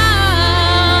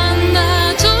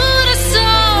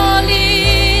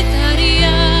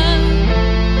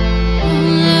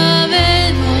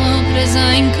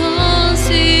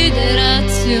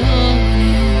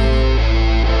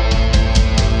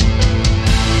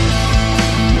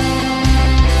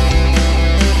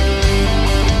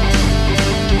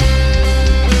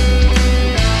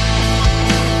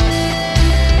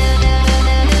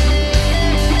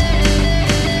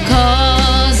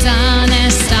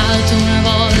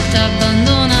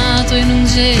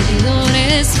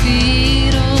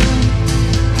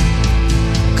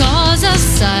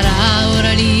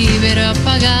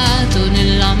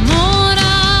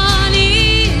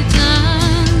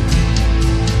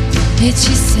e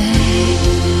ci sei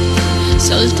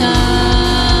soltanto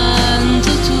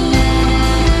tu,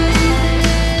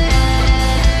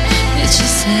 e ci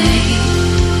sei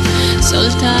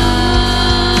soltanto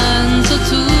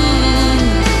tu.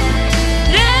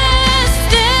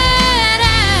 Resterei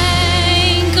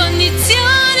in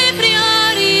condizione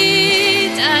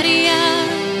prioritaria,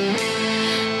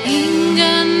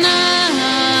 ingannare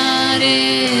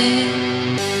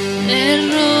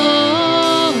l'errore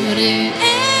e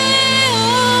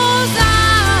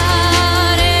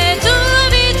usare tue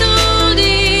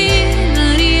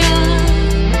abitudinaria,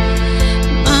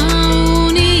 ma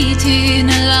uniti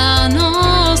nella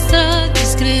nostra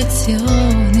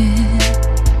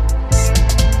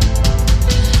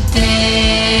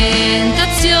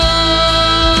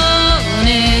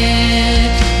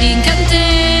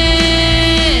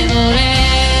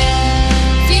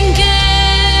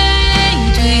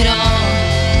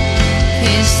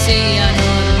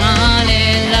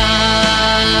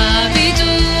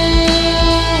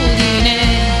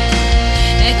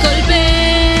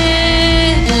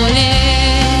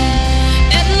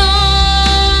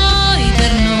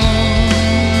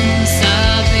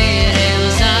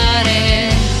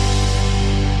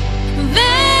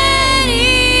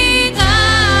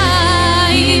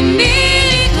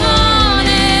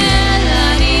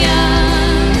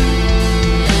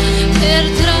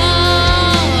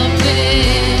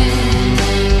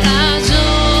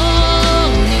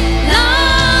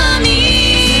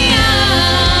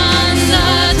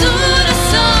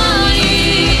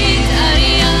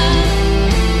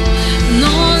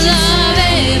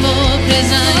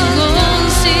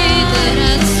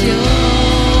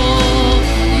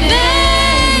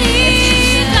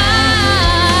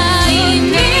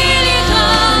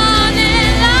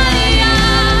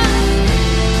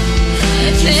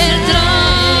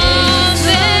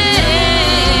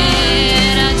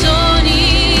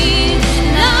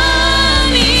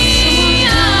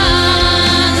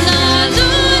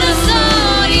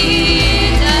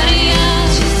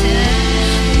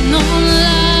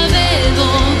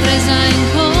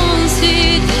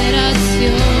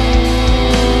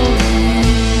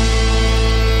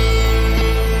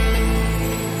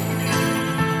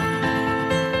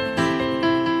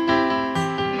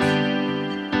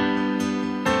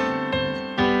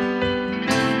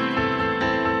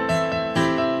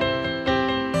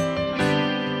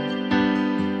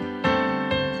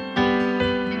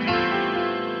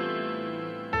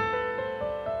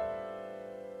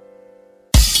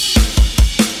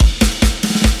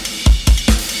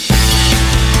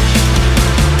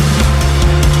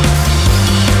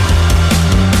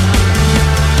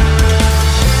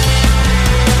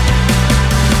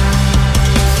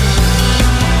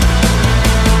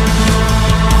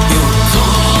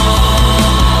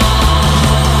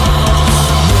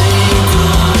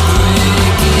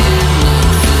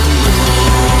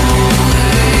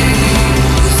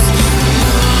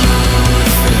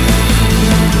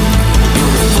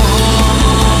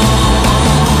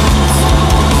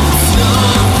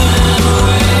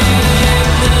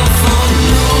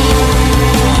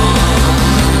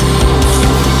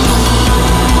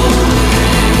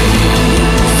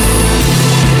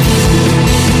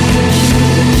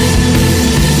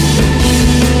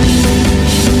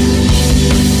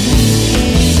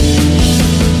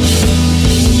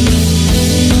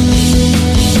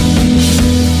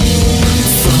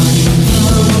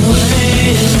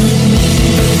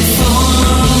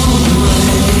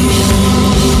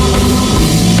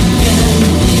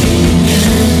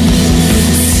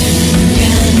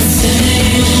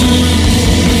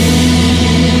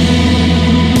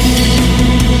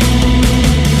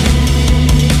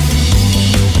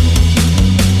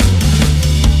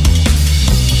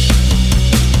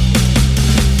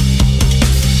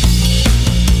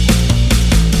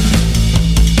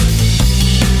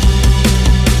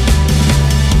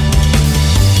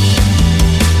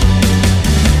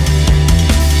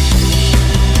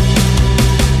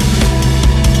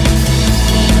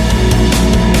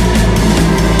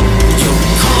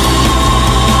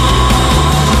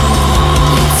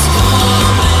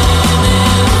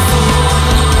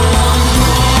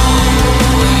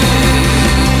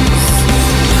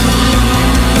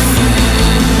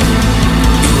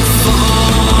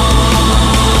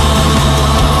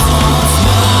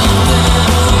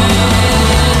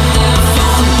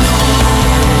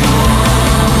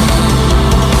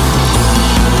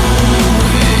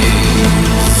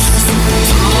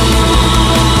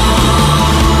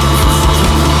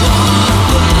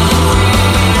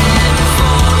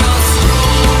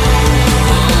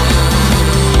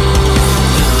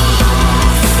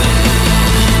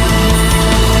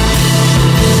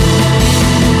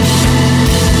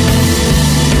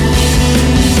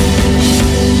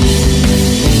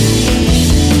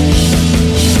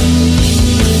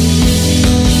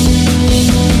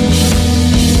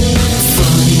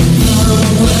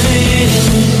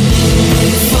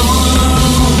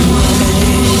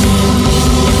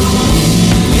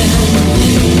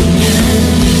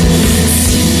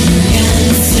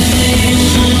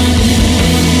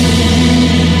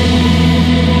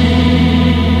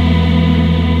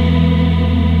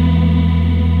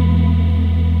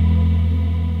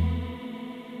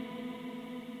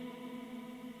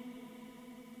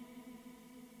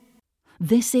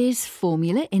This is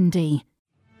Formula Indie.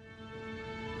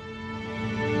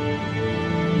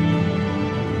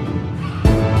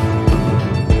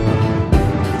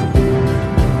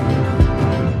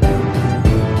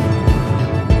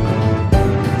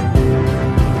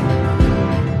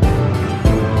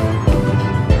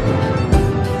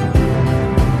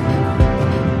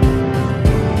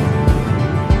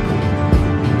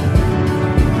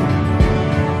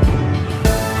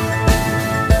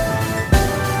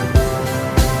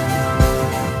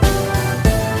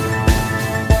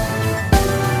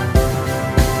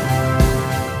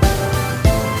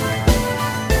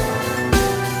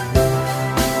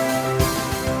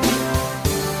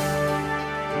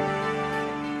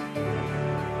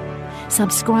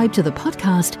 Subscribe to the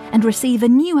podcast and receive a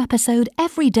new episode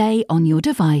every day on your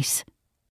device.